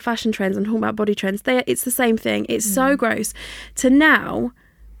talking about fashion trends. I'm talking about body trends. It's the same thing. It's so gross. To now,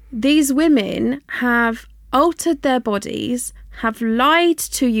 these women have altered their bodies, have lied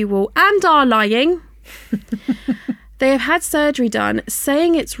to you all, and are lying. They have had surgery done,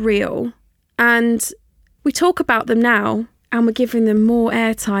 saying it's real, and we talk about them now, and we're giving them more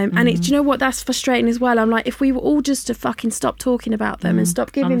airtime. And do you know what? That's frustrating as well. I'm like, if we were all just to fucking stop talking about them and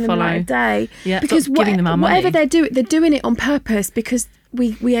stop giving them the light of day. Yeah, because giving them our money. Whatever they're doing it on purpose because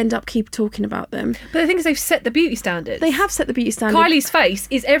we end up keep talking about them. But the thing is, they've set the beauty standards. They have set the beauty standards. Kylie's face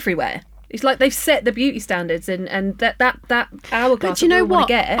is everywhere. It's like they've set the beauty standards and that hourglass. But you know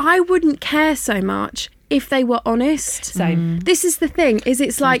what? I wouldn't care so much if they were honest. Same. This is the thing, is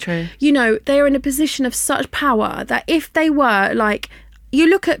it's so like, true. You know, they're in a position of such power that if they were like, you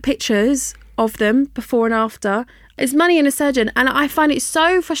look at pictures of them before and after, it's money in a surgeon. And I find it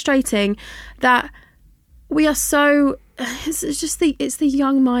so frustrating that we are so, it's the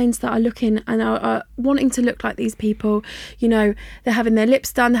young minds that are looking and are wanting to look like these people. You know, they're having their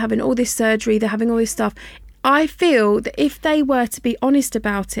lips done, they're having all this surgery, they're having all this stuff. I feel that if they were to be honest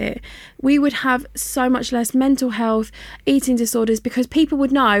about it, we would have so much less mental health, eating disorders, because people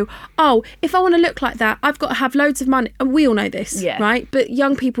would know, oh, if I want to look like that, I've got to have loads of money. And we all know this, right? But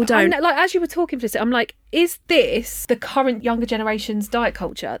young people don't. Like, as you were talking for this, I'm like, is this the current younger generation's diet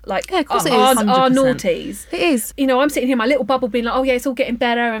culture? Like, yeah, of course it is. Our naughties. It is. You know, I'm sitting here in my little bubble being like, oh yeah, it's all getting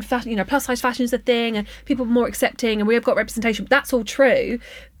better and fashion, you know, plus size fashion's a thing and people are more accepting and we have got representation. That's all true.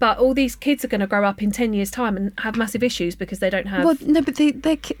 But all these kids are going to grow up in 10 years' time and have massive issues because they don't have... Well, no, but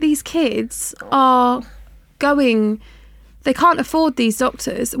these kids are going... They can't afford these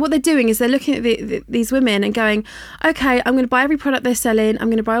doctors. What they're doing is they're looking at these women and going, okay, I'm going to buy every product they're selling. I'm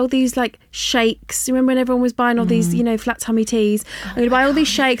going to buy all these like shakes. You remember when everyone was buying all these, you know, flat tummy teas? I'm going to buy all these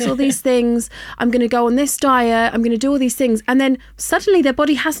shakes, all these things. I'm going to go on this diet. I'm going to do all these things. And then suddenly their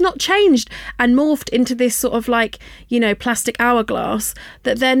body has not changed and morphed into this sort of like, you know, plastic hourglass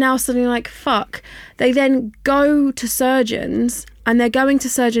that they're now suddenly like, fuck. They then go to surgeons. And they're going to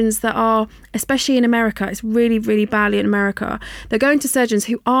surgeons that are, especially in America, it's really, really badly in America. They're going to surgeons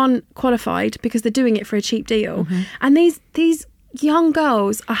who aren't qualified because they're doing it for a cheap deal. Mm-hmm. And these young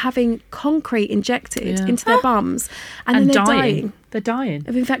girls are having concrete injected into their bums, and then they're dying. They're dying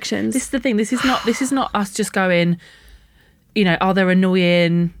of infections. This is the thing. This is not us just going, you know, oh, they're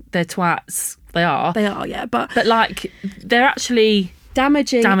annoying, they're twats. They are, yeah. But like, they're actually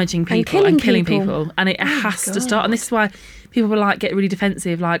damaging people and killing people. And it has to start. And this is why people will like get really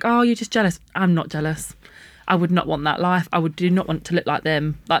defensive, like, oh, you're just jealous. I'm not jealous. I would not want that life. I do not want to look like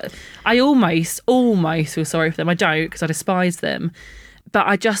them. Like, I almost feel sorry for them. I don't, because I despise them. But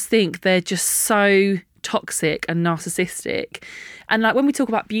I just think they're just so toxic and narcissistic. And like, when we talk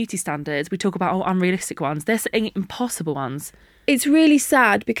about beauty standards, we talk about unrealistic ones. They're setting impossible ones. It's really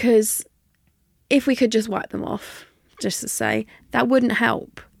sad because if we could just wipe them off, just to say, that wouldn't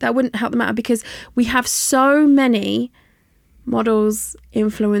help. That wouldn't help them out, because we have so many models,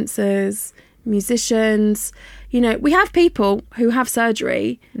 influencers, musicians. You know, we have people who have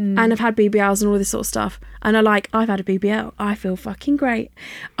surgery and have had BBLs and all this sort of stuff and are like, I've had a BBL, I feel fucking great,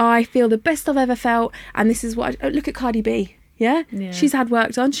 I feel the best I've ever felt, and this is what look at Cardi B. Yeah? She's had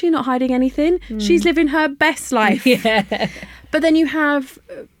work done, she's not hiding anything, she's living her best life. But then you have,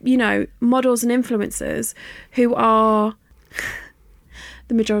 you know, models and influencers who are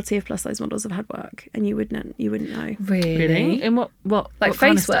the majority of plus size models have had work, and you wouldn't know. Really? And what like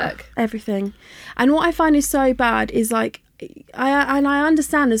face work? Everything. And what I find is so bad is like, I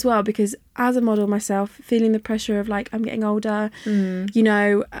understand as well, because as a model myself, feeling the pressure of like, I'm getting older, you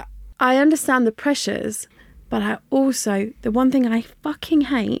know, I understand the pressures, but I also, the one thing I fucking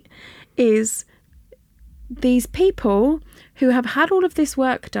hate is these people who have had all of this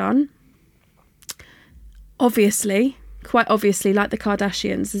work done, quite obviously, like the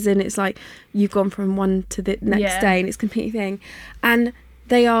Kardashians, as in it's like you've gone from one to the next day and it's completely thing, and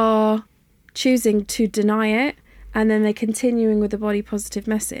they are choosing to deny it, and then they're continuing with the body positive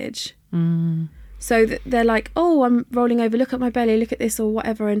message. So they're like, oh, I'm rolling over, look at my belly, look at this, or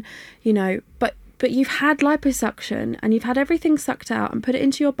whatever, and you know, but you've had liposuction and you've had everything sucked out and put it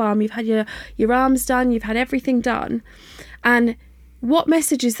into your bum, you've had your arms done, you've had everything done, and what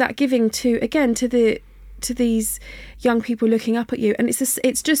message is that giving to these young people looking up at you? And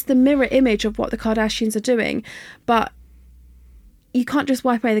it's just the mirror image of what the Kardashians are doing. But you can't just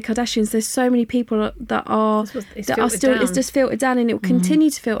wipe away the Kardashians. There's so many people that are still, it's just filtered down, and it will continue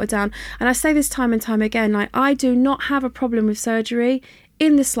to filter down. And I say this time and time again, like, I do not have a problem with surgery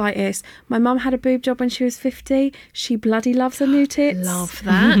in the slightest. My mum had a boob job when she was 50. She bloody loves her new tits. Love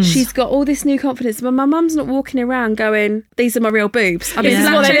that. She's got all this new confidence. But my mum's not walking around going, these are my real boobs. I mean, this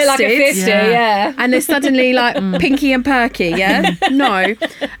is what they look like at 50, And they're suddenly like pinky and perky, yeah? No.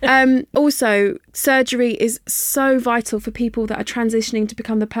 Also, surgery is so vital for people that are transitioning to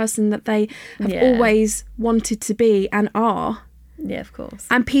become the person that they have always wanted to be and are. Yeah, of course.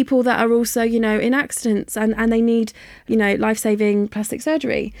 And people that are also, you know, in accidents and they need, you know, life-saving plastic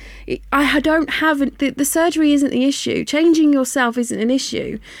surgery. I don't have... The surgery isn't the issue. Changing yourself isn't an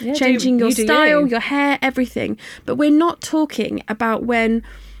issue. Yeah, changing your style, your hair, everything. But we're not talking about when,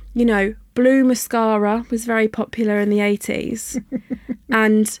 you know, blue mascara was very popular in the 80s.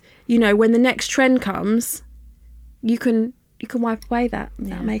 And, you know, when the next trend comes, you can wipe away that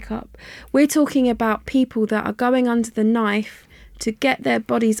makeup. We're talking about people that are going under the knife to get their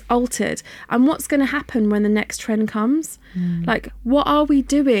bodies altered, and what's going to happen when the next trend comes. Like, what are we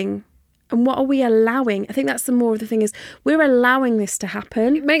doing and what are we allowing? I think that's the more of the thing, is we're allowing this to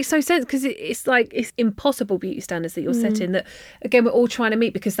happen. It makes no sense, because it's like, it's impossible beauty standards that you're setting that, again, we're all trying to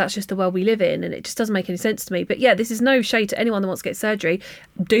meet, because that's just the world we live in, and it just doesn't make any sense to me. But yeah, this is no shade to anyone that wants to get surgery.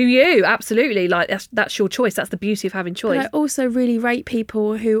 Do you? Absolutely. Like, that's your choice. That's the beauty of having choice. But I also really rate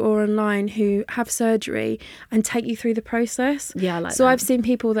people who are online who have surgery and take you through the process. Yeah, I like so that. I've seen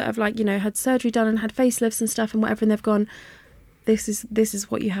people that have, like, you know, had surgery done and had facelifts and stuff and whatever, and they've gone, this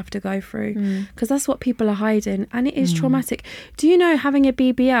is what you have to go through, because that's what people are hiding, and it is traumatic. Do you know having a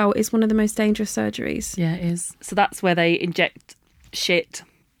BBL is one of the most dangerous surgeries? Yeah, it is. So that's where they inject shit,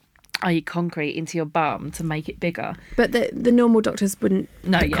 i.e. concrete, into your bum to make it bigger. But the normal doctors wouldn't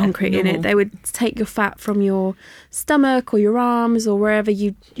put concrete in it. They would take your fat from your stomach or your arms or wherever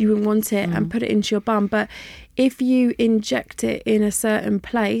you want it and put it into your bum. But if you inject it in a certain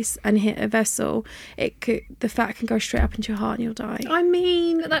place and hit a vessel, the fat can go straight up into your heart and you'll die. I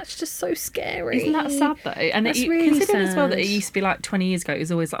mean, that's just so scary. Isn't that sad though? And that's really considering sad as well that it used to be like 20 years ago, it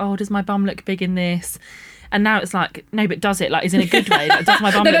was always like, oh, does my bum look big in this? And now it's like, no, but does it? Like, is in a good way? Like, does my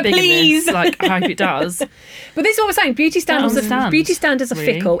bum look big in this? Like, I hope it does. But this is what we're saying. Beauty standards are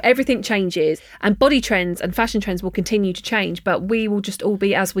really fickle. Everything changes. And body trends and fashion trends will continue to change. But we will just all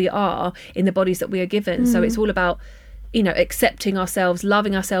be as we are in the bodies that we are given. So it's all about, you know, accepting ourselves,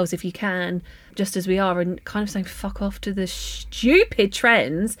 loving ourselves if you can, just as we are, and kind of saying fuck off to the stupid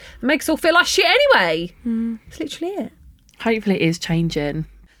trends. It makes us all feel like shit anyway. It's literally it. Hopefully it is changing.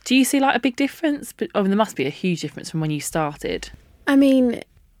 Do you see like a big difference? But there must be a huge difference from when you started. I mean,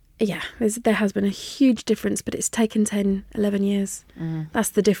 yeah, there has been a huge difference, but it's taken 10, 11 years. That's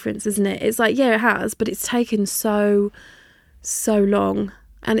the difference, isn't it? It's like, yeah, it has, but it's taken so long,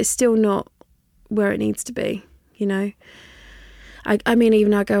 and it's still not where it needs to be, you know? I mean,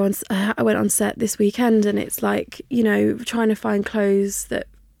 even I went on set this weekend, and it's like, you know, trying to find clothes that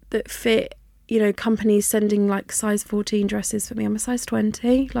fit. You know, companies sending like size 14 dresses for me. I'm a size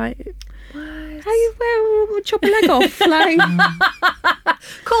 20. Like, how you wear? Chop a leg off? Like,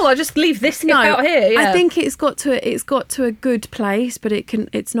 cool. I'll just leave this out here. Yeah. I think it's got to a good place, but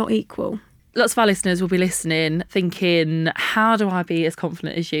it's not equal. lots of our listeners will be listening thinking, how do I be as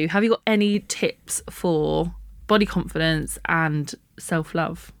confident as you? Have you got any tips for body confidence and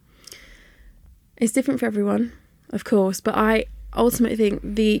self-love? It's different for everyone, of course, but I ultimately think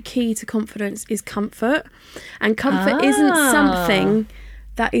the key to confidence is comfort. And comfort isn't something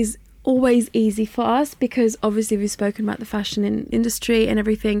that is always easy for us, because obviously we've spoken about the fashion industry and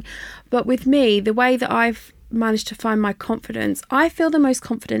everything. But with me, the way that I've managed to find my confidence, I feel the most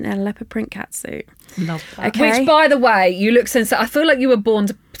confident in a leopard print catsuit. Love that. Okay. Which, by the way, you look sensational. I feel like you were born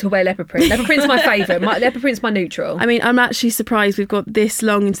to wear leopard print. Leopard print's my favourite. Leopard print's my neutral. I mean, I'm actually surprised we've got this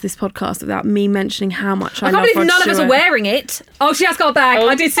long into this podcast without me mentioning how much I love Rod can't believe none Stewart. of us are wearing it. Oh, she has got a bag. Oh.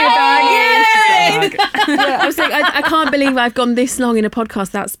 I did see a bag. Yay! Yeah, I was like, I can't believe I've gone this long in a podcast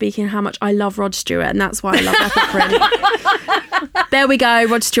without speaking how much I love Rod Stewart, and that's why I love leopard print. There we go,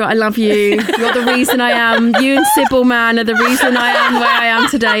 Rod Stewart, I love you. You're the reason I am. You and Sybil, man, are the reason I am where I am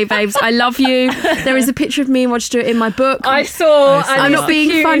today, babes. I love you. There is a picture of me and Rod Stewart in my book. I saw. I'm not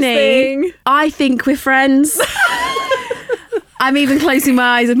being funny. Thing. I think we're friends. I'm even closing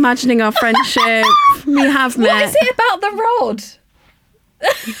my eyes, imagining our friendship. We have met. What is it about the rod?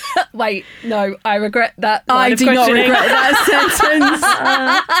 Wait, no, I regret that. I do not regret that sentence.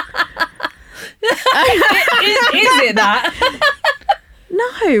 Is it that?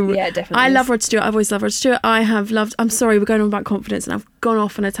 No. Yeah, definitely. I love Rod Stewart. I've always loved Rod Stewart. I have loved... I'm sorry, we're going on about confidence and I've gone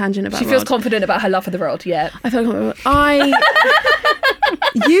off on a tangent about She feels Rod. confident about her love for the rod, yeah. I feel confident.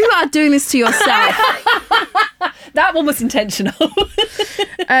 You are doing this to yourself. That one was intentional.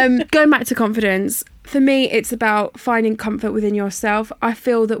 Going back to confidence, for me, it's about finding comfort within yourself. I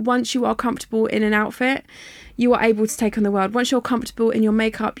feel that once you are comfortable in an outfit, you are able to take on the world. Once you're comfortable in your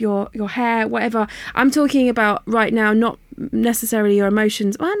makeup, your hair, whatever. I'm talking about right now, not necessarily your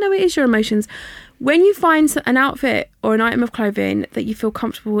emotions. Well, no, it is your emotions. When you find an outfit or an item of clothing that you feel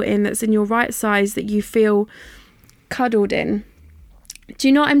comfortable in, that's in your right size, that you feel cuddled in. Do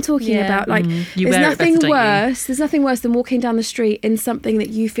you know what I'm talking about? Like, there's nothing worse. There's nothing worse than walking down the street in something that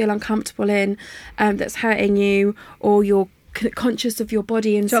you feel uncomfortable in, that's hurting you, or you're conscious of your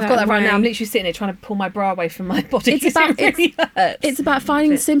body in So I've got that right now. I'm literally sitting here trying to pull my bra away from my body. It's about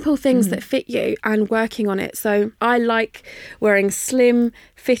finding simple things that fit you and working on it. So I like wearing slim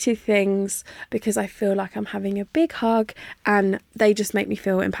fitted things because I feel like I'm having a big hug and they just make me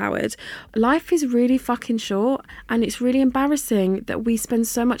feel empowered. Life is really fucking short, and it's really embarrassing that we spend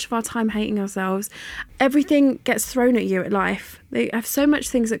so much of our time hating ourselves. Everything gets thrown at you at life. They have so much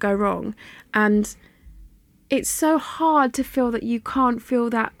things that go wrong, and it's so hard to feel that you can't feel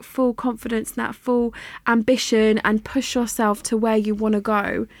that full confidence, that full ambition, and push yourself to where you want to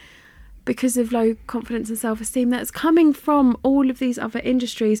go because of low confidence and self-esteem that's coming from all of these other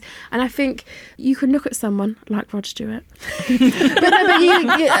industries. And I think you can look at someone like Rod Stewart, but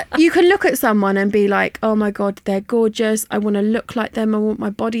you can look at someone and be like, oh my God, they're gorgeous. I want to look like them. I want my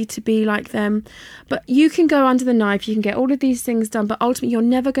body to be like them. But you can go under the knife. You can get all of these things done, but ultimately you're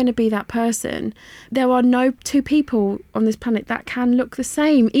never going to be that person. There are no two people on this planet that can look the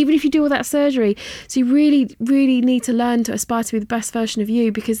same, even if you do all that surgery. So you really, really need to learn to aspire to be the best version of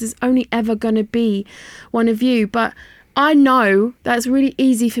you, because there's only ever going to be one of you. But I know that's really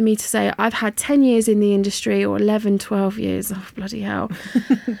easy for me to say. I've had 10 years in the industry, or 11, 12 years, oh bloody hell,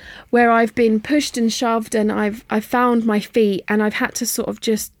 where I've been pushed and shoved, and I've found my feet, and I've had to sort of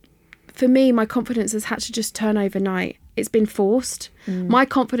just, for me, my confidence has had to just turn overnight. It's been forced. My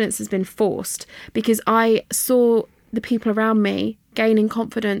confidence has been forced because I saw the people around me gaining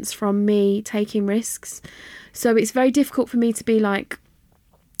confidence from me taking risks. So it's very difficult for me to be like,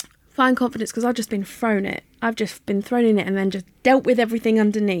 find confidence, because I've just been thrown it. I've just been thrown in it and then just dealt with everything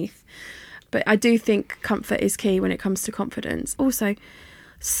underneath. But I do think comfort is key when it comes to confidence. Also,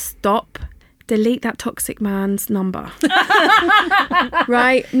 delete that toxic man's number.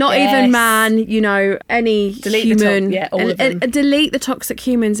 Right? Not even man, any delete human. all of them. Delete the toxic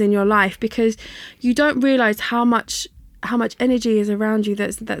humans in your life, because you don't realise how much energy is around you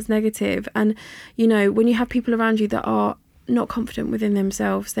that's negative. And, when you have people around you that are not confident within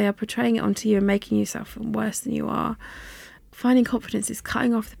themselves, they are portraying it onto you and making yourself feel worse than you are. Finding confidence is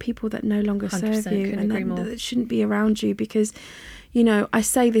cutting off the people that no longer serve you and that shouldn't be around you, because I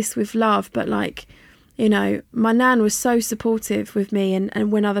say this with love, but my nan was so supportive with me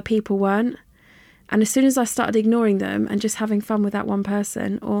and when other people weren't, and as soon as I started ignoring them and just having fun with that one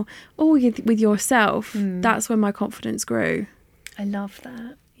person or with yourself, that's when my confidence grew. I love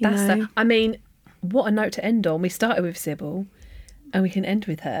that. I mean, what a note to end on. We started with Sybil and we can end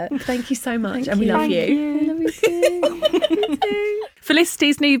with her. Thank you so much. We love you. I love you too.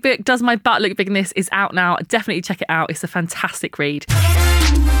 Felicity's new book, Does My Butt Look Big in This, is out now. Definitely check it out. It's a fantastic read.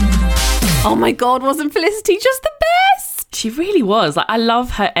 Oh my God, wasn't Felicity just the best? She really was. Like, I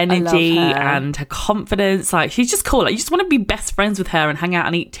love her energy and her confidence. Like, she's just cool. Like, you just want to be best friends with her and hang out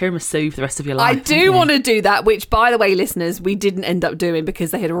and eat tiramisu for the rest of your life. I do want to do that, which, by the way, listeners, we didn't end up doing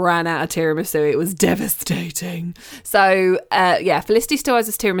because they had ran out of tiramisu. It was devastating. So, Felicity still has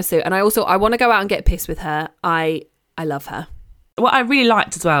this tiramisu, and I want to go out and get pissed with her. I love her. What I really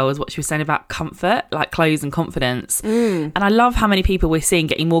liked as well was what she was saying about comfort, like clothes and confidence. And I love how many people we're seeing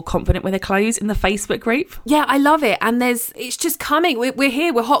getting more confident with their clothes in the Facebook group. Yeah, I love it. And it's just coming. We're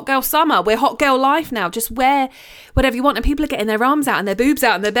here. We're hot girl summer. We're hot girl life now. Just wear whatever you want. And people are getting their arms out and their boobs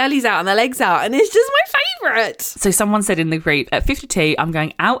out and their bellies out and their legs out. And it's just my favourite. So someone said in the group, at 52, I'm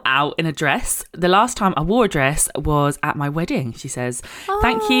going out in a dress. The last time I wore a dress was at my wedding, she says.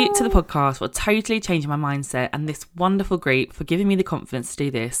 Thank you to the podcast for totally changing my mindset and this wonderful group for giving me the confidence to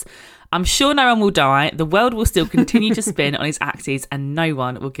do this. I'm sure no one will die. The world will still continue to spin on its axis and no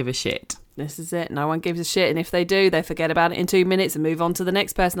one will give a shit. This is it. No one gives a shit. And if they do, they forget about it in 2 minutes and move on to the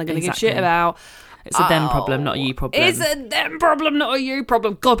next person they're going to give shit about. It's a them problem, not a you problem. It's a them problem, not a you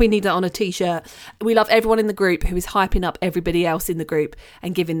problem. God, we need that on a t-shirt. We love everyone in the group who is hyping up everybody else in the group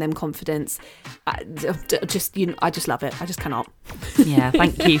and giving them confidence. I just love it. I just cannot. Yeah,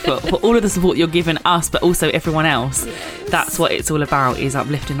 thank you for all of the support you're giving us, but also everyone else. Yes. That's what it's all about, is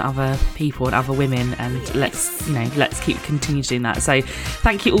uplifting other people and other women, and let's continue doing that. So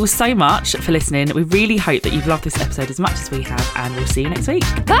thank you all so much for listening. We really hope that you've loved this episode as much as we have, and we'll see you next week.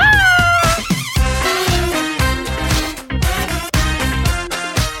 Bye!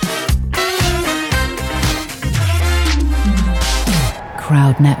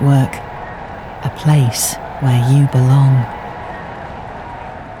 Crowd Network, a place where you belong.